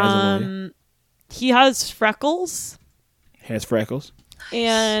 Dad's a lawyer. He has freckles. Has freckles.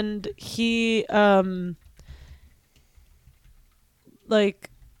 and he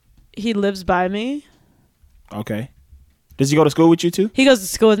he lives by me. Okay. Does he go to school with you too? He goes to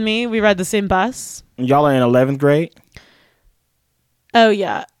school with me. We ride the same bus. Y'all are in 11th grade? Oh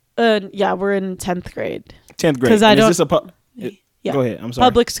yeah. Yeah, we're in 10th grade. 10th grade. 'Cause I And don't- is this a Yeah. Go ahead. I'm sorry.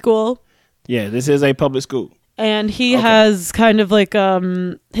 Public school. Yeah, this is a public school. And he Okay. has kind of like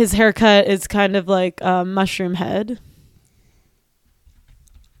his haircut is kind of like mushroom head.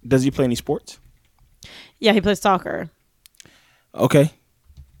 Does he play any sports? Yeah, he plays soccer. Okay.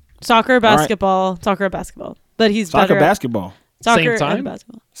 Soccer, right. basketball, soccer, basketball. But he's Soccer, better at basketball. soccer Same time? and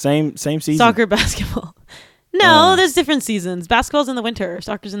basketball. Same season. Soccer, basketball. No, there's different seasons. Basketball's in the winter.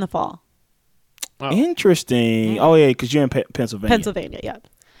 Soccer's in the fall. Oh. Interesting. Oh yeah, because you're in Pennsylvania. Pennsylvania, yeah.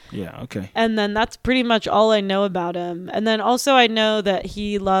 Yeah. Okay. And then that's pretty much all I know about him. And then also I know that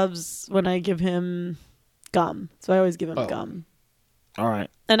he loves when I give him gum. So I always give him gum. All right.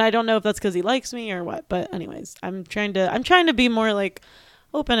 And I don't know if that's because he likes me or what. But anyways, I'm trying to be more like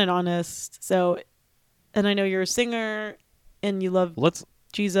open and honest. So, and I know you're a singer and you love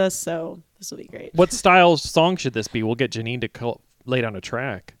Jesus. So this will be great. What style song should this be? We'll get Janine to lay down a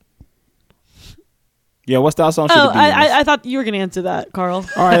track. Yeah. What style song should Oh, it be? I thought you were going to answer that, Carl.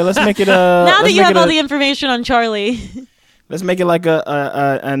 All right. Let's make it. Now that let's you make have it all the information on Charlie. Let's make it like a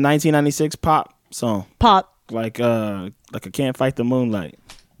 1996 pop song. Pop. Like I Can't Fight the Moonlight.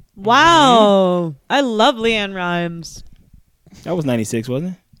 Wow. I love Leanne Rhymes. That was 96,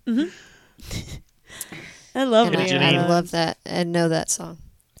 wasn't it? I love And Leanne I Rhymes. love that and know that song.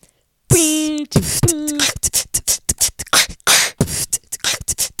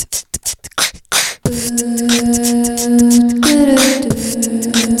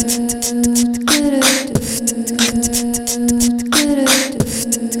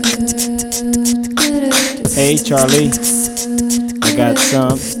 Hey Charlie, I got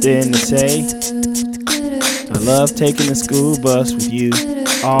something to say. I love taking the school bus with you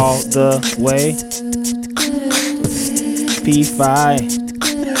all the way.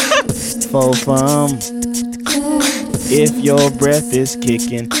 P5 for fun. If your breath is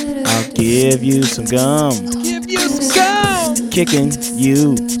kicking, I'll give you some gum. Give you some gum. Kicking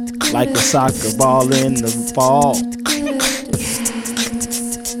you like a soccer ball in the fall.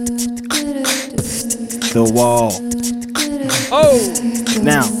 The wall. Oh.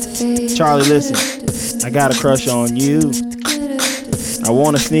 Now, Charlie, listen. I got a crush on you. I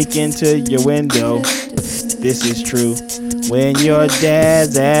want to sneak into your window. This is true. When your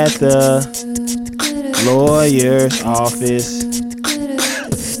dad's at the lawyer's office,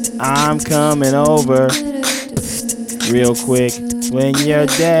 I'm coming over real quick. When your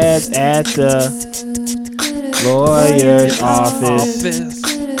dad's at the lawyer's office,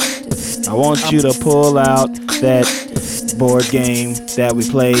 I want you to pull out that board game that we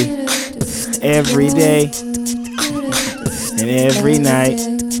play every day and every night.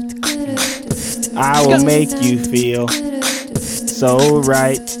 I will make you feel so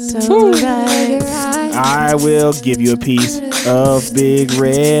right. So right. I will give you a piece of Big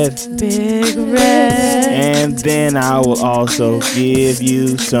Red. Big Red. And then I will also give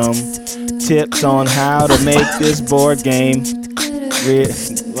you some tips on how to make this board game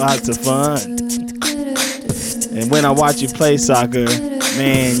lots of fun. And when I watch you play soccer,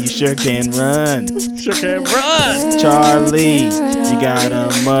 man, you sure can run. Sure can run. Charlie, you got a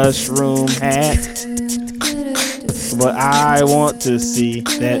mushroom hat. But I want to see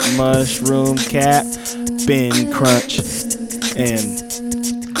that mushroom cap been crunch. And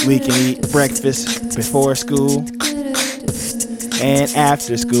we can eat breakfast before school and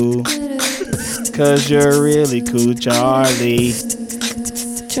after school. 'Cause you're really cool, Charlie.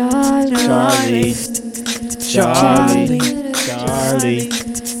 Charlie. Charlie. Charlie.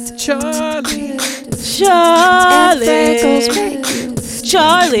 Charlie. Charlie.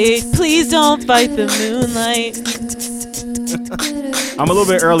 Charlie, please don't fight the moonlight. I'm a little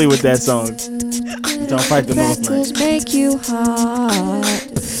bit early with that song. Don't fight the moonlight. Make you hot.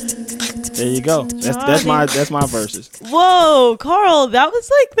 There you go. That's my verses. Whoa, Carl, that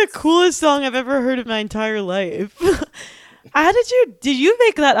was like the coolest song I've ever heard in my entire life. How did you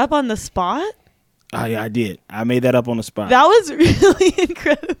make that up on the spot? Oh yeah, I did. I made that up on the spot. That was really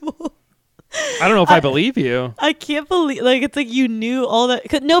incredible. I don't know if I believe you. I can't believe, like, it's like you knew all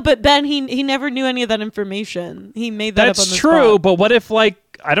that. No, but Ben, he never knew any of that information. He made that up on the That's true, spot. but what if, like,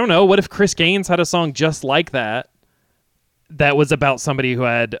 I don't know, what if Chris Gaines had a song just like that was about somebody who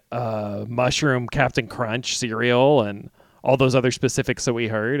had mushroom Captain Crunch cereal and all those other specifics that we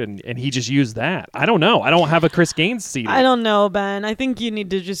heard, and he just used that. I don't know. I don't have a Chris Gaines seat. I don't know, Ben. I think you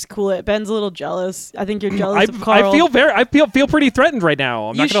need to just cool it. Ben's a little jealous. I think you're jealous of Carl. I feel pretty threatened right now.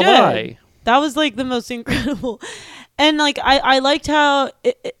 I'm not gonna lie. That was like the most incredible. And like I liked how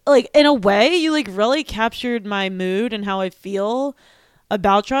like in a way you like really captured my mood and how I feel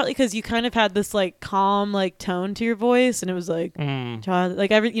about Charlie, because you kind of had this like calm like tone to your voice, and it was like Charlie,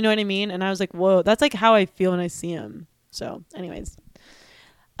 like you know what I mean? And I was like, whoa, that's like how I feel when I see him. So anyways,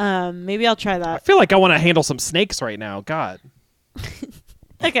 maybe I'll try I that. feel like I want to handle some snakes right now. God.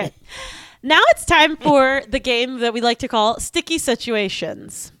 Okay. Now it's time for the game that we like to call Sticky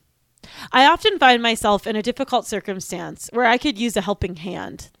Situations. I often find myself in a difficult circumstance where I could use a helping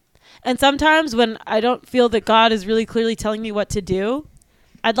hand. And sometimes when I don't feel that God is really clearly telling me what to do,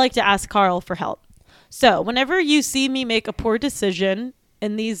 I'd like to ask Carl for help. So whenever you see me make a poor decision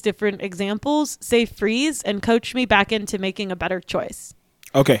in these different examples, say freeze and coach me back into making a better choice.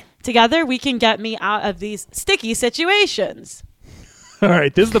 Okay. Together, we can get me out of these sticky situations. All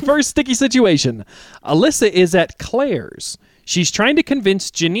right, this is the first sticky situation. Alyssa is at Claire's. She's trying to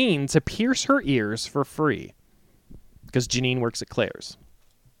convince Janine to pierce her ears for free because Janine works at Claire's.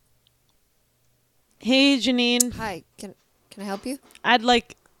 Hey, Janine. Hi, can I help you? I'd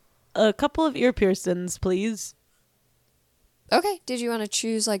like a couple of ear piercings, please. Okay. Did you want to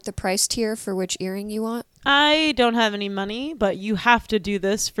choose like the price tier for which earring you want? I don't have any money, but you have to do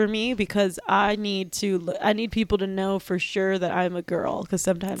this for me because I need people to know for sure that I'm a girl, because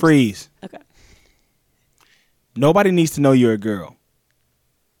sometimes Freeze. Okay. Nobody needs to know you're a girl.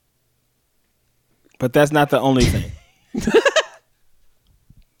 But that's not the only thing.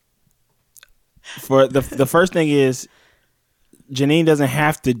 For the first thing is, Janine doesn't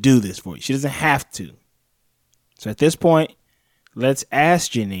have to do this for you. She doesn't have to. So at this point, let's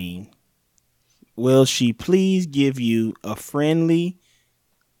ask Janine, will she please give you a friendly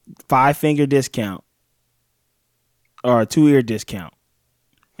 5-finger discount or a 2-ear discount?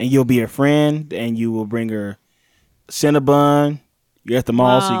 And you'll be a friend, and you will bring her Cinnabon. You're at the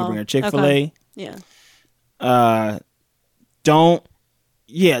mall, so you can bring her Chick-fil-A. Okay. Yeah. Don't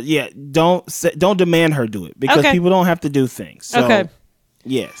demand her do it, because Okay. people don't have to do things. So, Okay.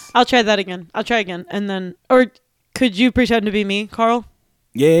 Yes. I'll try that again. I'll try again. And then, or could you pretend to be me, Carl?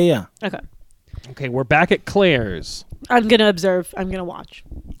 Yeah. Okay. Okay, we're back at Claire's. I'm going to observe. I'm going to watch.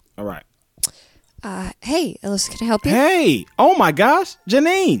 All right. Hey, Alyssa, can I help you? Hey. Oh my gosh,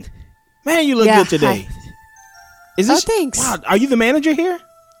 Janine. Man, you look Yeah, good today. hi. Is this? Thanks. Wow. Are you the manager here?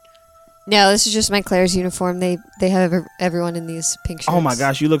 No, this is just my Claire's uniform. They have everyone in these pink shirts. Oh my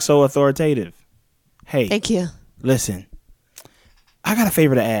gosh, you look so authoritative. Hey. Thank you. Listen. I got a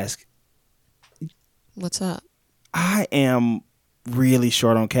favor to ask. What's up? I am really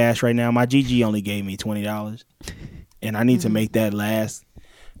short on cash right now. My GG only gave me $20, and I need to make that last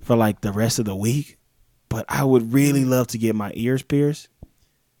for like the rest of the week. But I would really love to get my ears pierced,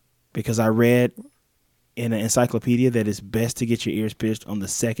 because I read in an encyclopedia that it's best to get your ears pierced on the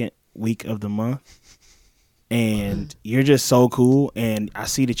second week of the month. And you're just so cool, and I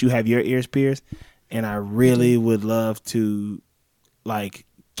see that you have your ears pierced, and I really would love to like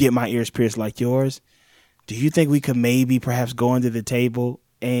get my ears pierced like yours. Do you think we could maybe perhaps go under the table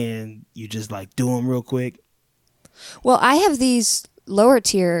and you just like do them real quick? Well, I have these lower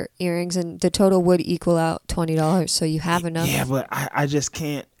tier earrings, and the total would equal out $20, so you have enough. Yeah, but I just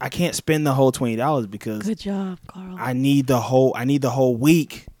can't. I can't spend the whole $20 because Good job, Carl. I need the whole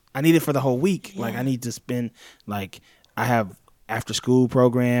week. I need it for the whole week. Yeah. Like I need to spend, like I have after school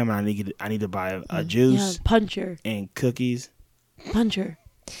program, and I need to buy a juice Puncher. and cookies. Puncher.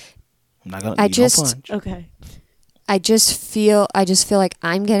 I'm not gonna. I you don't just- punch. Okay. I just feel like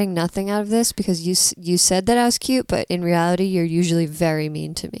I'm getting nothing out of this because you said that I was cute, but in reality, you're usually very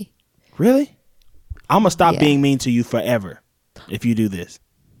mean to me. Really? I'm gonna stop Yeah. being mean to you forever if you do this.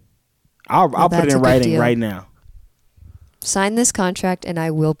 I'll put it that's in a good writing deal. right now. Sign this contract, and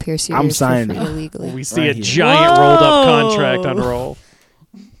I will pierce your I'm ears for signing free it. illegally. We see Right a here. giant rolled up Whoa. contract unroll.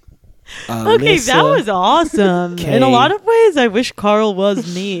 Okay, that Alyssa, was awesome. Kay. In a lot of ways, I wish Carl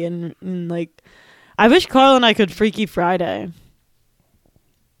was me, and like, I wish Carl and I could Freaky Friday.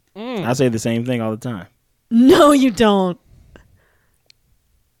 I say the same thing all the time. No, you don't.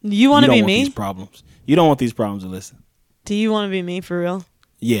 You want to don't be want me? These problems. You don't want these problems, Alyssa. Do you want to be me for real?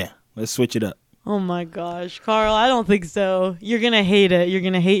 Yeah, let's switch it up. Oh my gosh, Carl, I don't think so. You're gonna hate it. You're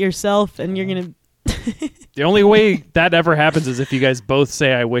gonna hate yourself, and you're gonna. The only way that ever happens is if you guys both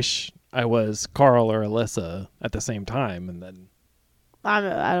say, I wish I was Carl or Alyssa at the same time, and then. I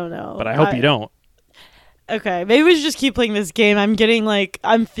don't know. But I hope you don't. Okay, maybe we should just keep playing this game. I'm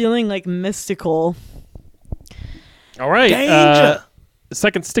feeling like mystical. All right. Danger. The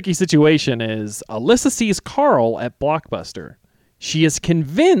second sticky situation is Alyssa sees Carl at Blockbuster. She is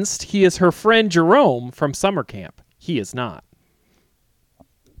convinced he is her friend Jerome from summer camp. He is not.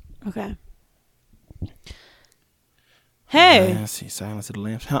 Okay. Hey, Let's see. Silence of the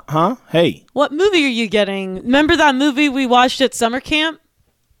Lambs. Huh? Hey. what movie are you getting? Remember that movie we watched at summer camp?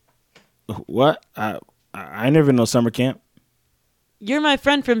 What? I never know summer camp. You're my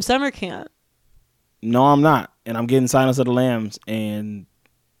friend from summer camp. No, I'm not. And I'm getting Silence of the Lambs. And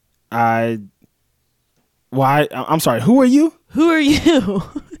I'm sorry. Who are you? Who are you?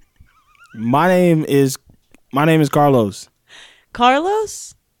 My name is Carlos.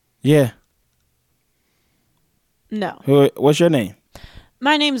 Carlos? Yeah. No. What's your name?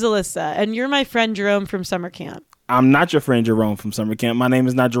 My name's Alyssa, and you're my friend Jerome from summer camp. I'm not your friend Jerome from summer camp. My name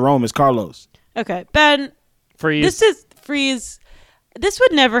is not Jerome. It's Carlos. Okay, Ben, Freeze. this is Freeze. This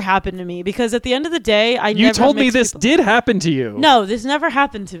would never happen to me because at the end of the day, You never told me mix this people- did happen to you. No, this never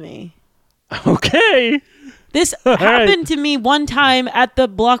happened to me. Okay. This All right. happened to me one time at the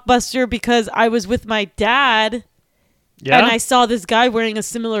Blockbuster because I was with my dad Yeah. and I saw this guy wearing a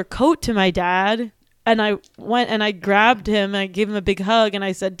similar coat to my dad. And I went and I grabbed him and I gave him a big hug and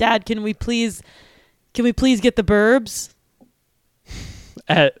I said, "Dad, can we please get the Burbs?"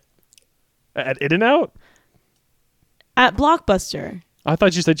 At In-N-Out? At Blockbuster. I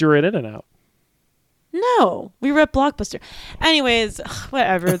thought you said you were at In-N-Out. No, we were at Blockbuster. Anyways,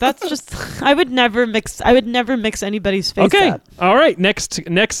 whatever. That's just I would never mix anybody's face Okay. up. All right. Next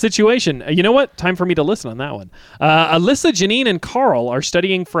situation. You know what? Time for me to listen on that one. Alyssa, Janine, and Carl are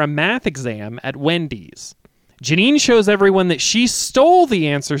studying for a math exam at Wendy's. Janine shows everyone that she stole the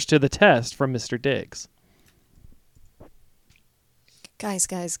answers to the test from Mr. Diggs.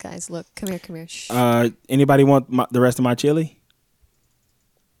 Guys, look, come here. Shh. Anybody want the rest of my chili?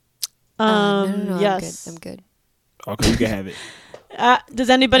 No, Yes. I'm good. Okay, you can have it. Does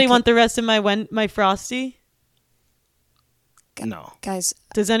anybody want the rest of my Frosty? No. Guys,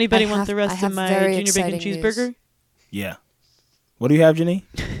 Does anybody I want have- the I rest of have my very junior bacon exciting cheeseburger? news. Yeah. What do you have, Janine?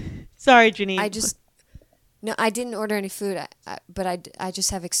 Sorry, Janine. I didn't order any food, but I just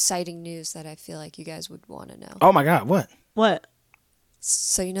have exciting news that I feel like you guys would want to know. Oh my God, what? What?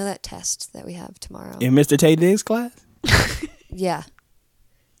 So you know that test that we have tomorrow? In Mr. Tay Diggs' class? Yeah.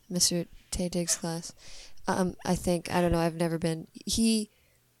 Mr. Tay Diggs' class. I don't know, I've never been. He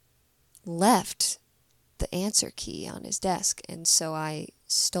left the answer key on his desk, and so I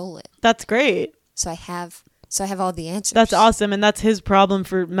stole it. That's great. So I have all the answers. That's awesome, and that's his problem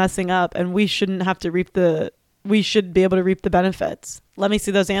for messing up. And we shouldn't have to We should be able to reap the benefits. Let me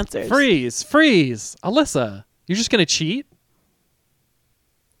see those answers. Freeze. Alyssa, you're just going to cheat?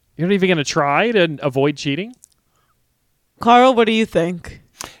 You're not even going to try to avoid cheating? Carl, what do you think?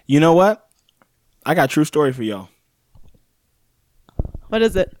 You know what? I got a true story for y'all. What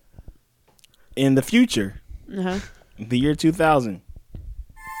is it? In the future, Uh-huh. the year 2000,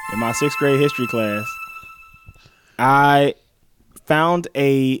 in my 6th grade history class, I found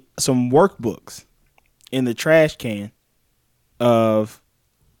some workbooks in the trash can of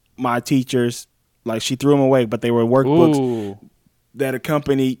my teachers. Like, she threw them away, but they were workbooks Ooh. that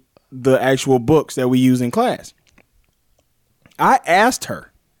accompanied the actual books that we use in class. I asked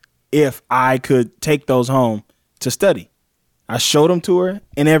her if I could take those home to study. I showed them to her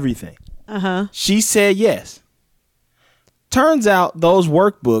and everything. Uh-huh. She said yes. Turns out those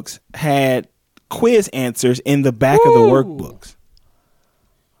workbooks had quiz answers in the back of the workbooks.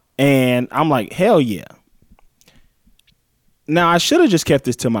 And I'm like, hell yeah. Now, I should have just kept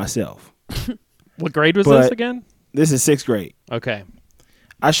this to myself. What grade was But- this again? This is 6th grade. Okay.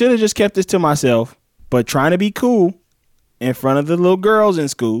 I should have just kept this to myself, but trying to be cool in front of the little girls in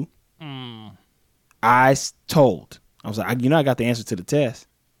school, I was like, I got the answer to the test.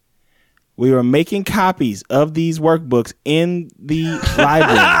 We were making copies of these workbooks in the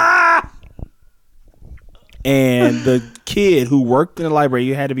library. And the kid who worked in the library,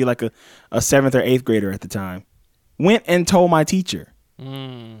 you had to be like a 7th or 8th grader at the time, went and told my teacher.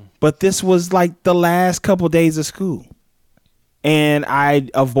 But this was like the last couple days of school. And I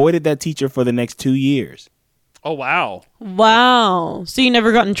avoided that teacher for the next 2 years. Oh, wow. Wow. So you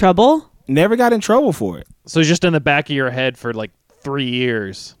never got in trouble? Never got in trouble for it. So just in the back of your head for like 3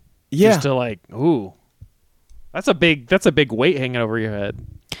 years. Yeah. Just to like, ooh. That's a big weight hanging over your head.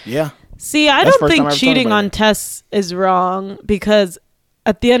 Yeah. See, I That's the don't first time think I ever thought cheating about on it. tests is wrong because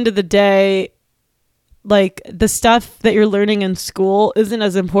at the end of the day, like the stuff that you're learning in school isn't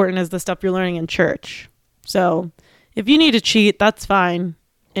as important as the stuff you're learning in church. So if you need to cheat, that's fine.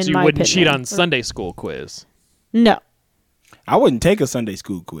 In So you my wouldn't cheat opinion. on Sunday school quiz. No. I wouldn't take a Sunday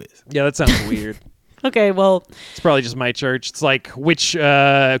school quiz. Yeah, that sounds weird. Okay, well, It's probably just my church. It's like, which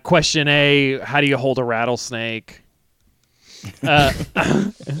question A, how do you hold a rattlesnake? Carl.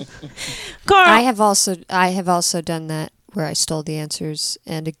 I have also done that where I stole the answers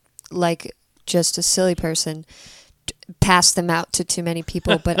and like just a silly person passed them out to too many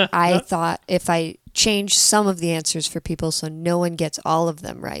people, but I thought if I changed some of the answers for people so no one gets all of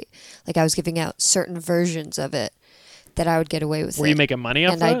them right, like I was giving out certain versions of it, that I would get away with it. Were you making money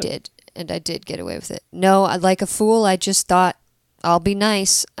off and that? I did. And I did get away with it. No, like a fool, I just thought I'll be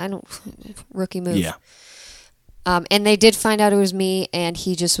nice. I don't rookie move. Yeah. And they did find out it was me, and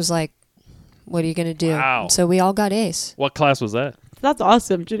he just was like, "What are you gonna do?" Wow. So we all got A's. What class was that? That's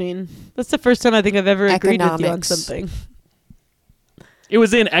awesome, Janine. That's the first time I think I've ever agreed with you on Economics. something. It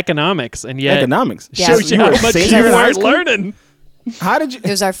was in economics, and yet Economics. Yeah. shows you You how were a much senior you in high weren't school? learning. How did you It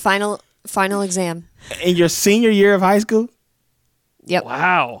was our final exam. in your senior year of high school? Yep.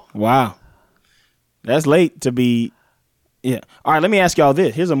 Wow. Wow. That's late to be. Yeah. All right, let me ask y'all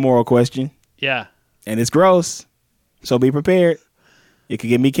this. Here's a moral question, Yeah. and it's gross, so be prepared. It could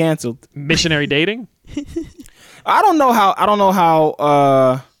get me canceled. Missionary dating? I don't know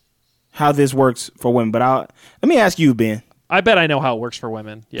how this works for women, but let me ask you, Ben. I bet I know how it works for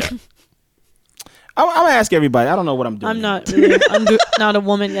women. Yeah. I'm gonna ask everybody. I don't know what I'm doing. I'm not really, not a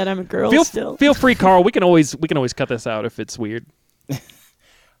woman yet. I'm a girl still. Feel free, Carl. We can always cut this out if it's weird.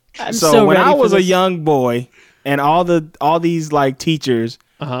 I'm So when ready I for was a this. young boy, and all these like teachers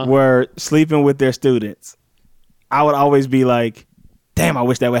Uh-huh. were sleeping with their students, I would always be like, "Damn, I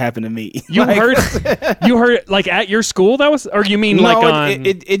wish that would happen to me." You Like, heard like at your school that was, or you mean no, like on?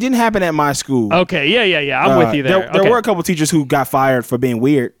 it didn't happen at my school. Okay, yeah. I'm with you there. There Okay. were a couple teachers who got fired for being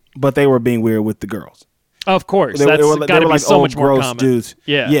weird, but they were being weird with the girls. Of course, They that's were got to be like so old, much more gross common. dudes.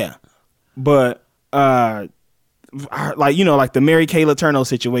 Yeah. Yeah. But like like the Mary Kay Letourneau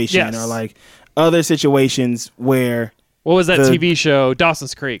situation, Yes. or like other situations where What was that The- TV show?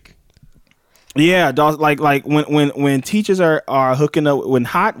 Dawson's Creek. like when teachers are hooking up, when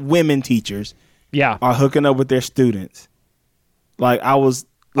hot women teachers Yeah. are hooking up with their students, like I was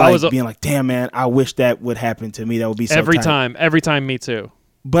being like, damn man, I wish that would happen to me. That would be so Every tight. time, me too.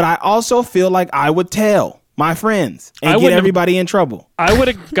 But I also feel like I would tell my friends I and get wouldn't have- everybody in trouble. I would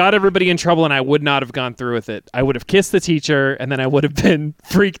have got everybody in trouble, and I would not have gone through with it. I would have kissed the teacher, and then I would have been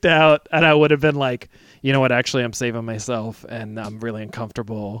freaked out, and I would have been like, you know what? Actually, I'm saving myself, and I'm really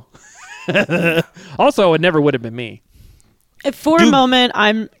uncomfortable. Also, it never would have been me. If for a moment,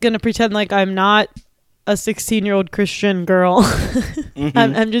 I'm going to pretend like I'm not a 16-year-old Christian girl.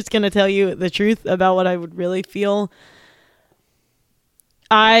 I'm just going to tell you the truth about what I would really feel.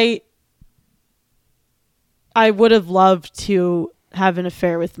 I would have loved to have an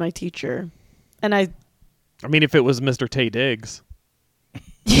affair with my teacher. And I mean, if it was Mr. Tay Diggs.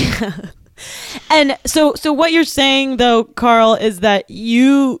 And so what you're saying though, Carl, is that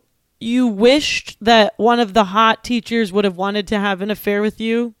you wished that one of the hot teachers would have wanted to have an affair with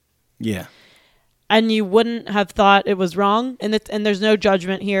you, Yeah. and you wouldn't have thought it was wrong, and there's no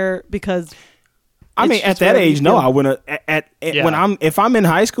judgment here because I it's mean, at just that whatever you age, no, feel. I wouldn't. Yeah. If I'm in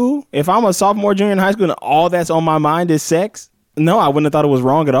high school, if I'm a sophomore, junior in high school, and all that's on my mind is sex, no, I wouldn't have thought it was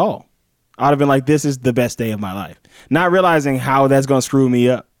wrong at all. I'd have been like, this is the best day of my life, not realizing how that's gonna screw me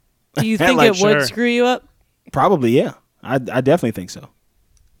up. Do you think Like, it would sure. screw you up? Probably, yeah. I definitely think so.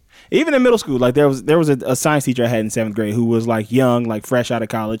 Even in middle school, like there was a science teacher I had in 7th grade who was like young, like fresh out of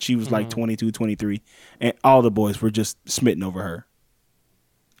college. She was like 22, 23, and all the boys were just smitten over her.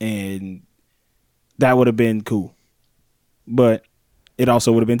 And that would have been cool. But it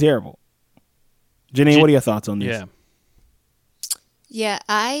also would have been terrible. Janine, what are your thoughts on this? Yeah.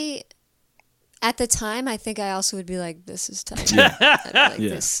 Yeah, at the time, I think I also would be like, "This is tough." Yeah. I'd be like, Yeah.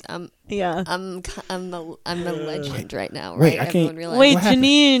 "This, Yeah. I'm a legend right now." Wait, Right? I can't- Everyone realizes. Wait, What happened?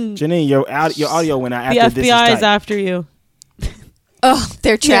 Janine, Janine, your audio went out the after this FBI is tight. after you. Oh,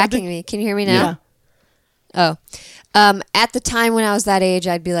 they're tracking me. Can you hear me now? Yeah. Oh, at the time when I was that age,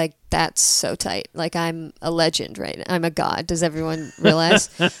 I'd be like, "That's so tight. Like I'm a legend, right? I'm a god." Does everyone realize?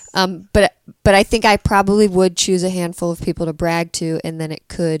 But I think I probably would choose a handful of people to brag to, and then it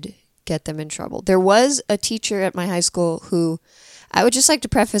could get them in trouble. There was a teacher at my high school who, I would just like to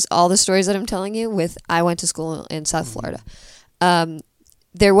preface all the stories that I'm telling you with, I went to school in South Florida.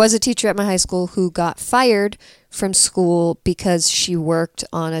 There was a teacher at my high school who got fired from school because she worked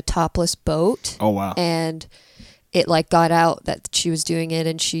on a topless boat. Oh, wow. And it like got out that she was doing it,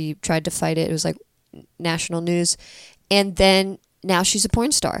 and she tried to fight it. It was like national news. And then now she's a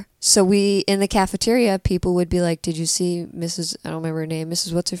porn star. So we, in the cafeteria, people would be like, "Did you see Mrs. I don't remember her name,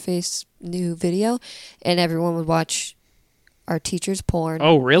 Mrs. What's her face new video?" And everyone would watch our teacher's porn.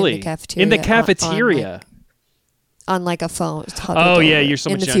 Oh, really? In the cafeteria. In the cafeteria. On like a phone. Oh, yeah. You're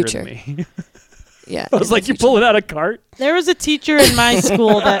so in much the younger future. than me. Yeah. I was like, you pull it out of cart? There was a teacher in my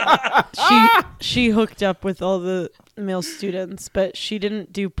school that she hooked up with all the male students, but she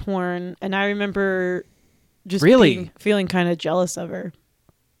didn't do porn. And I remember just feeling kind of jealous of her.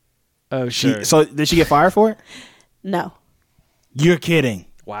 Oh, sure. So did she get fired for it? No. You're kidding.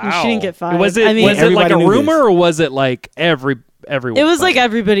 Wow. She didn't get fired. Was it, I mean, was it like a everybody knew rumor this. or was it like everyone? It was like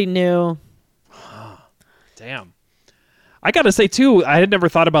everybody knew. Damn. I got to say, too, I had never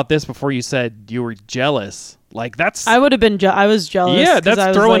thought about this before you said you were jealous. Like, that's... I would have been I was jealous. Yeah, 'cause I that's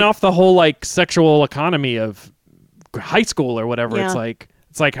was throwing like, off the whole, like, sexual economy of high school or whatever. Yeah.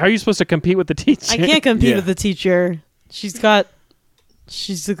 It's like, how are you supposed to compete with the teacher? I can't compete Yeah. with the teacher.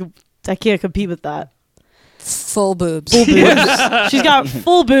 I can't compete with that. Full boobs. Full boobs. She's got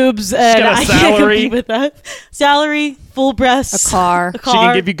full boobs, and got a I can't salary. compete with that. Salary, full breasts, A car. a She car.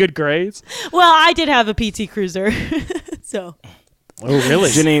 can give you good grades? Well, I did have a PT Cruiser, so Oh, really?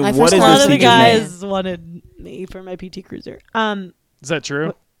 Janine, I what first is a lot this of the teacher's name? guys wanted me for my PT Cruiser. Is that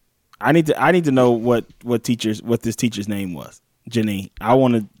true? I need to know what this teacher's name was. Janine, I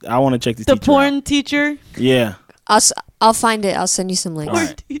want to check this The teacher porn out. teacher. Yeah. I'll find it. I'll send you some links. All Porn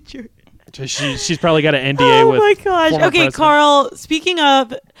right. teacher. She's probably got an NDA Oh with... my gosh. former Okay, president. Carl. Speaking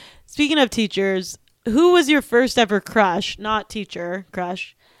of teachers, who was your first ever crush? Not teacher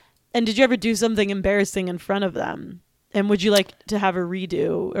crush. And did you ever do something embarrassing in front of them? And would you like to have a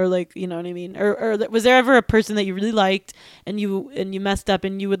redo, or like, you know what I mean? Or was there ever a person that you really liked and you messed up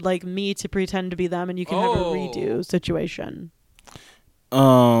and you would like me to pretend to be them and you can have a redo situation?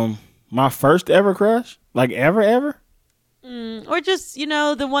 My first ever crush, like ever. Or just, the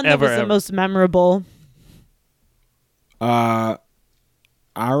one that Ever, was the ever. most memorable. I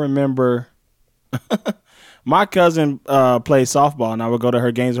remember my cousin played softball, and I would go to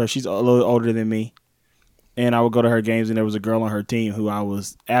her games. She's a little older than me, and I would go to her games, and there was a girl on her team who I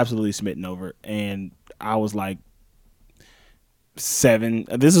was absolutely smitten over, and I was like 7.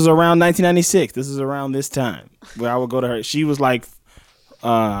 This is around 1996. This is around this time where I would go to her. She was like,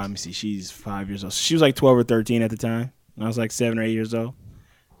 let me see, she's 5 years old. She was like 12 or 13 at the time. And I was like 7 or 8 years old,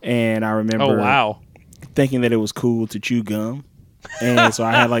 and I remember. Oh, wow. Thinking that it was cool to chew gum, and so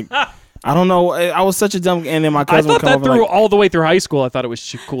I had like, I don't know, I was such a dumb. And then my I cousin thought would come that over through like, all the way through high school. I thought it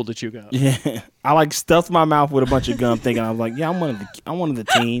was cool to chew gum. yeah, I like stuffed my mouth with a bunch of gum, thinking I was like, yeah, I'm one of the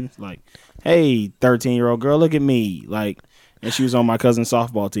teens. Like, hey, 13-year-old girl, look at me. Like, and she was on my cousin's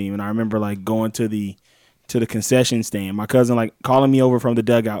softball team, and I remember like going to the concession stand. My cousin like calling me over from the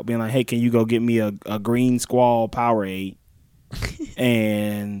dugout, being like, hey, can you go get me a Green Squall Powerade?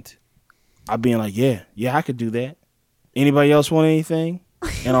 And I being like, yeah, I could do that. Anybody else want anything?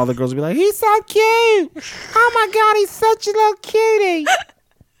 And all the girls would be like, he's so cute. Oh my God, he's such a little cutie.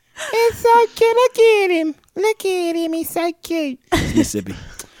 He's so cute. Look at him. Look at him. He's so cute. Mississippi.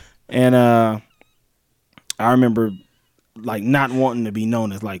 And I remember like not wanting to be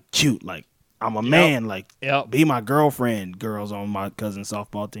known as like cute. Like I'm a man. Like be my girlfriend. Girls on my cousin's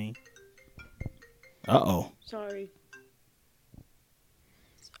softball team. Uh-oh.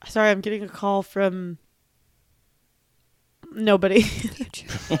 Sorry, I'm getting a call from nobody.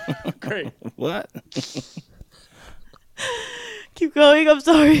 Great. What? Keep going. I'm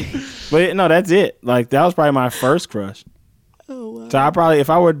sorry. But no, that's it. Like that was probably my first crush. Oh, wow. So I probably, if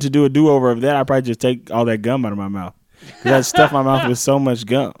I were to do a do-over of that, I'd probably just take all that gum out of my mouth. 'Cause I stuffed my mouth with so much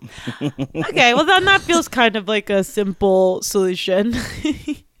gum. Okay, well then that feels kind of like a simple solution.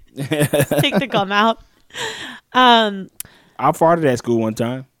 Take the gum out. I farted at school one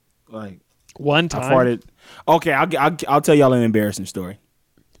time. Like One I time. farted. Okay, I'll tell y'all an embarrassing story.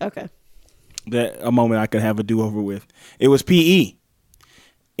 Okay. That a moment I could have a do-over with. It was PE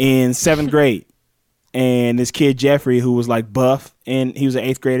in 7th grade, and this kid Jeffrey, who was like buff, and he was an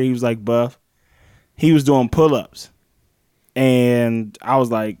 8th grader. He was like buff. He was doing pull-ups, and I was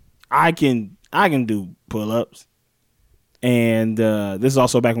like, I can do pull-ups. And this is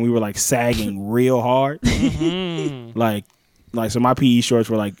also back when we were like sagging real hard, like so my PE shorts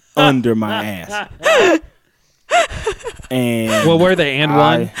were like under my ass. And Well, were they and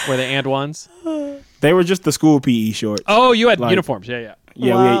one? Were they and ones? they were just the school PE shorts. Oh, you had Like- uniforms. Yeah.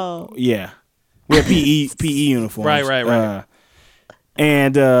 Yeah, Wow. we had PE uniforms. Right.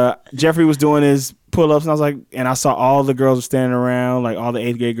 And Jeffrey was doing his pull-ups, and I was like, and I saw all the girls standing around, like all the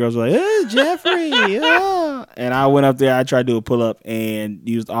 8th grade girls were like, hey, Jeffrey, yeah. And I went up there, I tried to do a pull-up and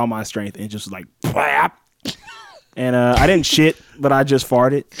used all my strength and just like, plap. And I didn't shit, but I just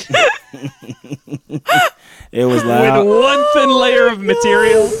farted. It was loud. With one thin layer of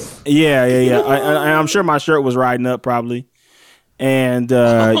material. Yeah. I'm sure my shirt was riding up probably. And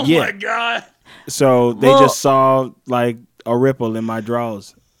Oh yeah, my god. so they Well- just saw like a ripple in my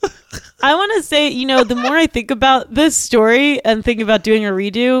drawers. I want to say, the more I think about this story and think about doing a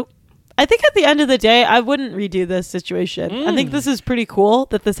redo, I think at the end of the day, I wouldn't redo this situation. I think this is pretty cool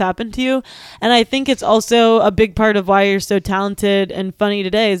that this happened to you. And I think it's also a big part of why you're so talented and funny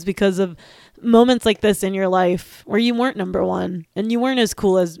today is because of moments like this in your life where you weren't number one and you weren't as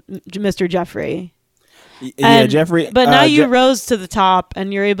cool as Mr. Jeffrey. Yeah, And- Jeffrey. But now you Je- rose to the top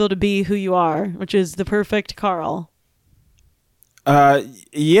and you're able to be who you are, which is the perfect Carl.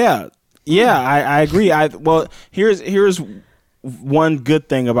 Yeah, I agree. Well, here's one good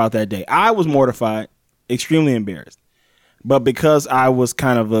thing about that day. I was mortified, extremely embarrassed, but because I was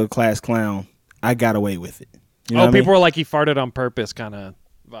kind of a class clown, I got away with it. You know what I mean? People were like he farted on purpose kind of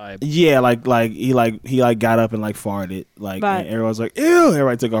vibe. Yeah, he got up and like farted, like Right. and everyone's like, ew.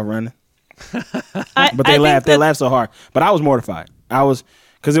 Everybody took off running, I but they think laughed. They that- laughed so hard, but I was mortified.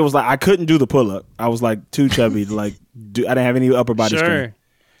 Because it was like I couldn't do the pull up. I was like too chubby to like do. I didn't have any upper body strength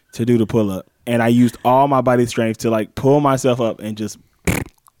to do the pull up, and I used all my body strength to like pull myself up and just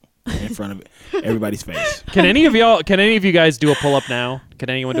in front of everybody's face. Can any of you guys do a pull up now? Can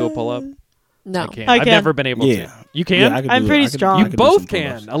anyone do a pull up? No. I can't. I I've can. never been able Yeah. to. You can? Yeah, I could I'm do it. pretty I could- strong. I You could do both some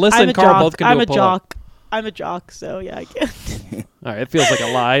can. pull-ups. Alyssa I'm and a Carl jock. both can I'm do a a pull up. jock. I'm a jock, so yeah, I can. All right, it feels like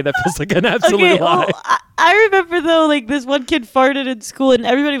a lie. That feels like an absolute Okay, lie. well, I remember though, like this one kid farted in school and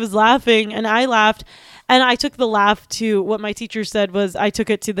everybody was laughing and I laughed and I took the laugh to what my teacher said was I took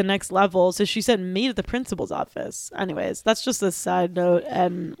it to the next level. So she sent me to the principal's office. Anyways, that's just a side note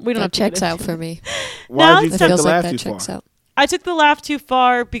and we don't have That to get checks out into for it. me. Why Now did you it's It take feels the like laugh that too checks far? out. I took the laugh too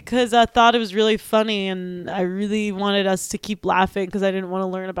far because I thought it was really funny and I really wanted us to keep laughing because I didn't want to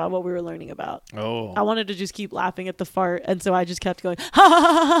learn about what we were learning about. Oh. I wanted to just keep laughing at the fart, and so I just kept going. Ha ha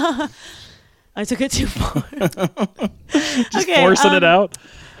ha ha! Ha. I took it too far. Just forcing it out.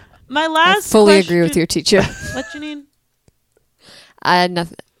 My I last. fully agree with question- your teacher. What you need? I had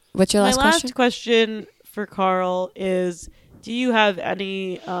nothing. What's your My last question? last question for Carl is: do you have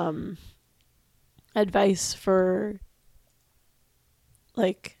any advice for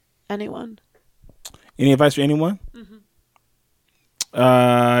like anyone? Any advice for anyone? Mm-hmm.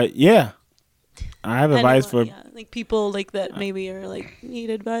 Yeah, I have advice for. Anyone, yeah. Like people like that maybe are like need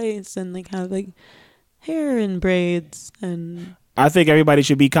advice and like have like hair and braids and I think everybody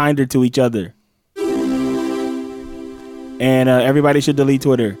should be kinder to each other, and everybody should delete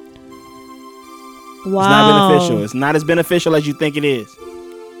Twitter. wow. It's not beneficial. It's not as beneficial as you think it is.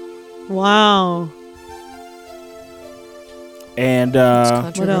 Wow. And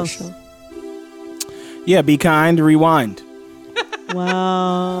It's what else? controversial. yeah, be kind. Rewind.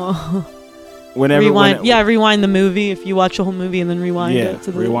 Wow. Whenever. Rewind. when- Yeah, rewind the movie if you watch the whole movie and then rewind Yeah. it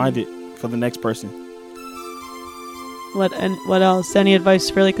to the Rewind it for the next person. What else? Any advice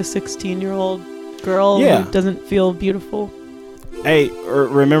for like a 16-year-old girl Yeah. who doesn't feel beautiful? Hey,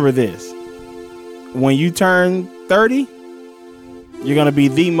 remember this. When you turn 30, you're gonna be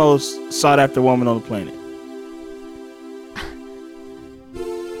the most sought after woman on the planet.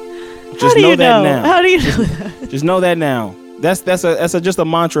 Just How do know you that know? now. How do you know that? Just know that now. That's just a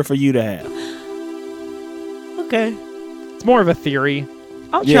mantra for you to have. Okay. It's more of a theory.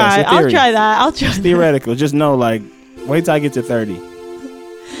 I'll Yeah, try. it's a I'll theory. try that. I'll try that. Theoretical. Just know, like, wait till I get to 30.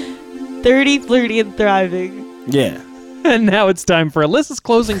 30, flirty, and thriving. Yeah. And now it's time for Alyssa's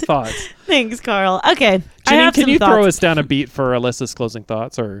closing thoughts. Thanks, Carl. Okay. I Janine, have can some you thoughts. throw us down a beat for Alyssa's closing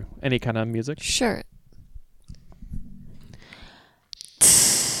thoughts or any kind of music? Sure.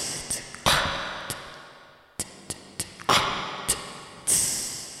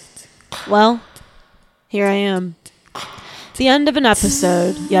 Well, here I am. The end of an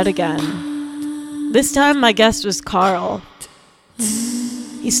episode, yet again. This time my guest was Carl.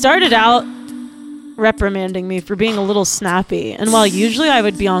 He started out reprimanding me for being a little snappy, and while usually I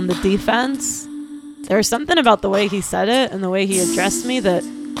would be on the defense, there was something about the way he said it and the way he addressed me that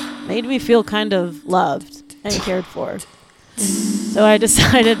made me feel kind of loved and cared for. So I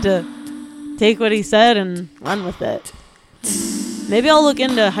decided to take what he said and run with it. Maybe I'll look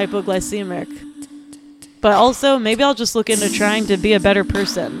into hypoglycemic, but also maybe I'll just look into trying to be a better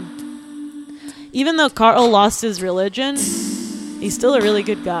person. Even though Carl lost his religion, he's still a really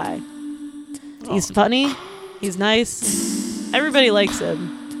good guy. He's funny, he's nice, everybody likes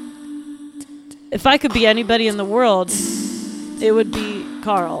him. If I could be anybody in the world, it would be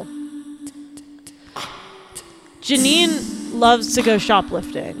Carl. Janine loves to go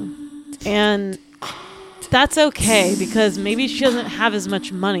shoplifting, and that's okay because maybe she doesn't have as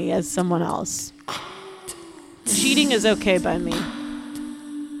much money as someone else. Cheating is okay by me.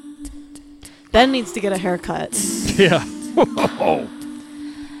 Ben needs to get a haircut. Yeah.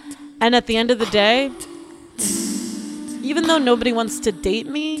 And at the end of the day, even though nobody wants to date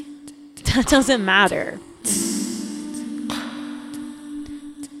me, that doesn't matter.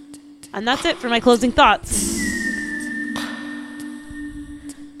 And that's it for my closing thoughts.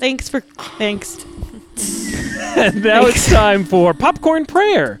 Thanks. And now it's time for Popcorn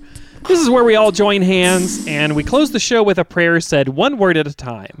Prayer. This is where we all join hands and we close the show with a prayer said one word at a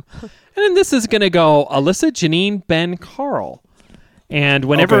time. And then this is going to go Alyssa, Janine, Ben, Carl. And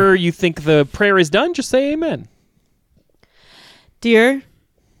whenever you think the prayer is done, just say amen. Dear.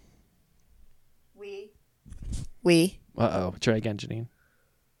 We. Uh-oh. Try again, Janine.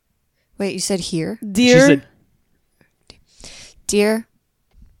 Wait, you said here? Dear. She said, Dear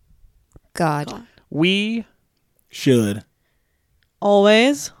God. we Should.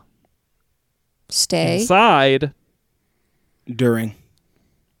 Always. Stay. inside During.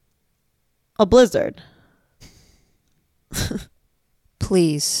 A blizzard.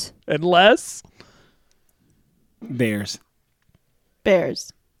 Please. unless Bears.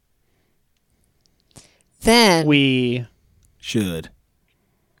 Bears. Then. we Should.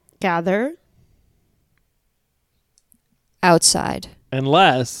 Gather. Outside.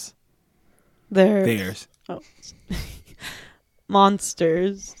 unless They're Bears.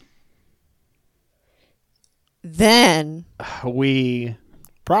 monsters. Then. we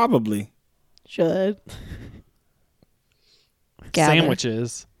Probably. Should. Gather.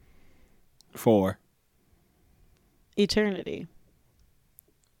 sandwiches 4. Eternity.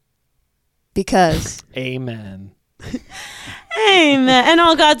 Because. amen. Amen. And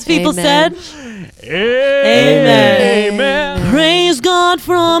all God's people Amen. said, Amen. Amen. Praise God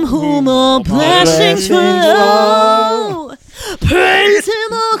from whom all blessings flow. Praise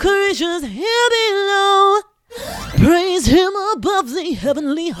Him, all creatures here below. Praise Him above the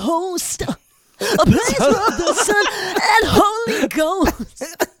heavenly host. Praise from the Son and Holy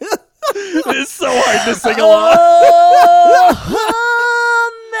Ghost. It's so hard to sing along.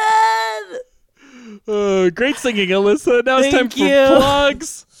 Amen. Great singing, Alyssa. Now it's time Thank for you.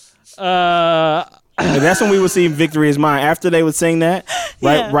 plugs. And that's when we would see Victory is Mine. After they would sing that,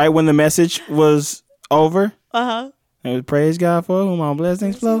 Yeah. right when the message was over, Uh-huh. they would praise God for whom all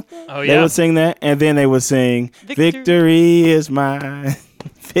blessings flow. Oh, They yeah. would sing that, and then they would sing, Victory. Victory is mine.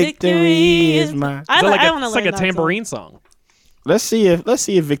 Victory is mine. I It's want to it's learn like a that tambourine song. Let's see if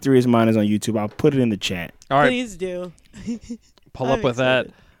Victory is Mine is on YouTube. I'll put it in the chat. All song. right, Please do. pull I'm up with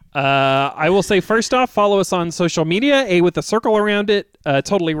excited. that. I will say first off, follow us on social media. A with a circle around it.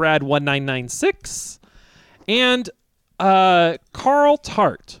 Totally Rad 1996. And Carl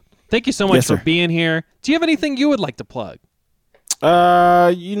Tart. Thank you so much Yes, for sir. being here. Do you have anything you would like to plug?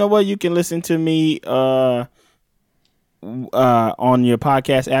 You know what? You can listen to me on your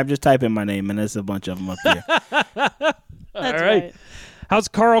podcast app. Just type in my name, and there's a bunch of them up here. That's All right. How's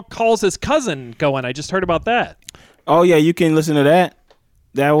Carl Calls His Cousin going? I just heard about that. Oh yeah, you can listen to that.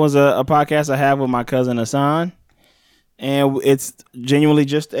 That was a podcast I have with my cousin Hassan, and it's genuinely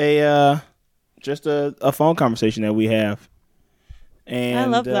just a phone conversation that we have. And I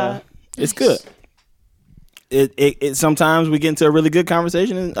love that. It's good. It sometimes we get into a really good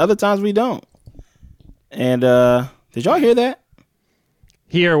conversation, and other times we don't. And did y'all hear that?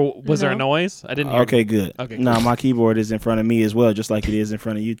 Here, was there a No. noise? I didn't hear. Okay, good. Okay, No, cool. my keyboard is in front of me as well, just like it is in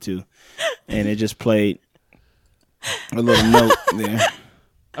front of you two. And it just played a little note there.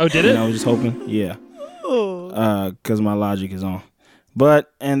 Oh, did And it? I was just hoping, yeah. Because my Logic is on.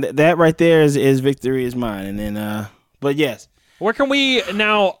 But, and that right there is Victory is Mine. And then, but yes. Where can we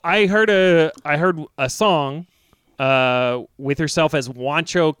now? I heard a song with herself as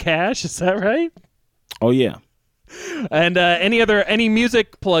Wancho Cash. Is that right? Oh, yeah. And any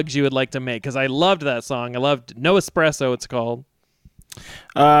music plugs you would like to make? Because I loved that song. I loved No Espresso. It's called.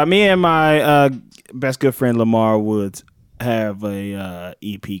 Me and my best good friend Lamar Woods have a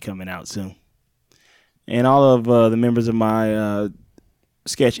EP coming out soon. And all of the members of my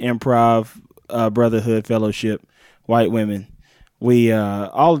sketch improv brotherhood fellowship, white women, we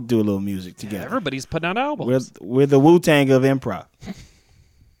all do a little music together. Everybody's putting out albums. We're the Wu-Tang of improv.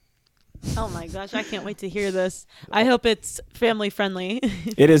 Oh my gosh, I can't wait to hear this. I hope it's family friendly.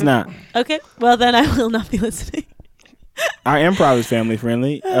 It is not. Okay, well then I will not be listening. Our improv is family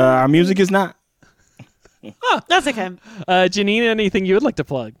friendly. Our music is not. That's okay. Janine, anything you would like to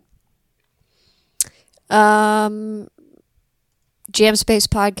plug? Jam Space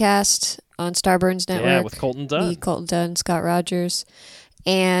podcast on Starburns Network. Yeah, with Colton Dunn. Me, Colton Dunn, Scott Rogers.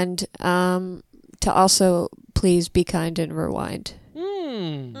 And to also please be kind and rewind.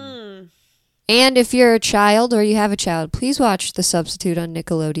 And if you're a child or you have a child, please watch The Substitute on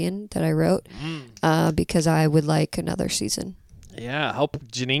Nickelodeon that I wrote because I would like another season. Yeah, help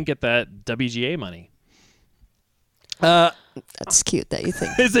Janine get that WGA money. That's cute that you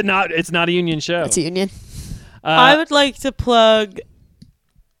think. Is it not? It's not a union show. It's a union. I would like to plug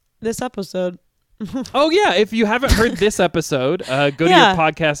this episode. Oh yeah, if you haven't heard this episode, go to your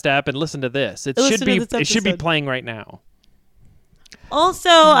podcast app and listen to this. It Listen should to be this it should be episode. playing right now. Also,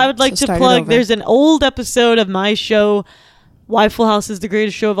 I would like So to start it plug, over. there's an old episode of my show, Why Full House is the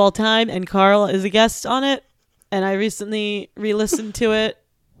Greatest Show of All Time, and Carl is a guest on it. And I recently re-listened to it,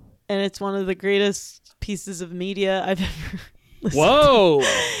 and it's one of the greatest pieces of media I've ever listened Whoa!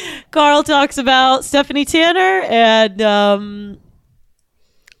 to. Carl talks about Stephanie Tanner, and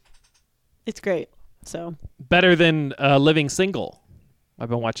it's great. So Better than Living Single. I've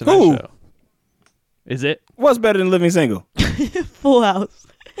been watching Who? that show. Is it? What's better than living single? Full House.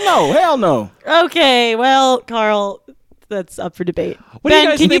 No, hell no. Okay, well, Carl, that's up for debate. What do you Ben,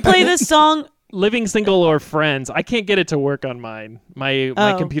 guys can you think? play this song? Living Single or Friends? I can't get it to work on mine. My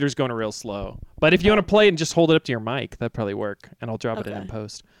Oh. computer's going real slow. But if you want to play it and just hold it up to your mic, that'd probably work, and I'll drop it in Okay.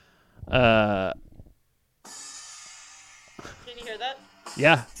 post. Can you hear that?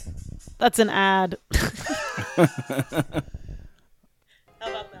 Yeah. That's an ad. How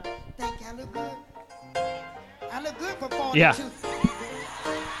about that? Think I look good? I look good for 42. Yeah.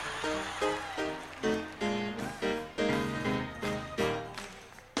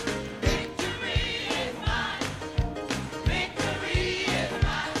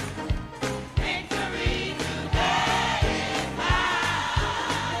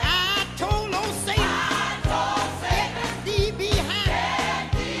 I told old Satan, get thee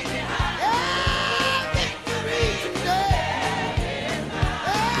behind. Yeah, victory today.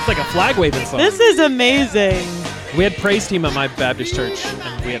 It's like a flag waving song. This is amazing. We had praise team at my Baptist church,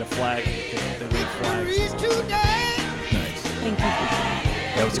 and we had a flag. They waved flags. Victory today. Thank you.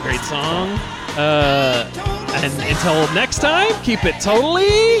 That was a great song. And until next time, keep it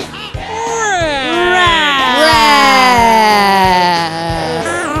totally rad.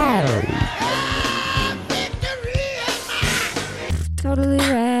 Victory is mine. Totally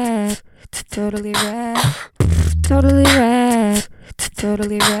rad. Totally rad. Totally rad.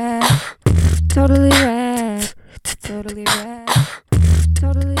 Totally rad. Totally rad. Totally rad.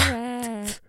 Totally rad.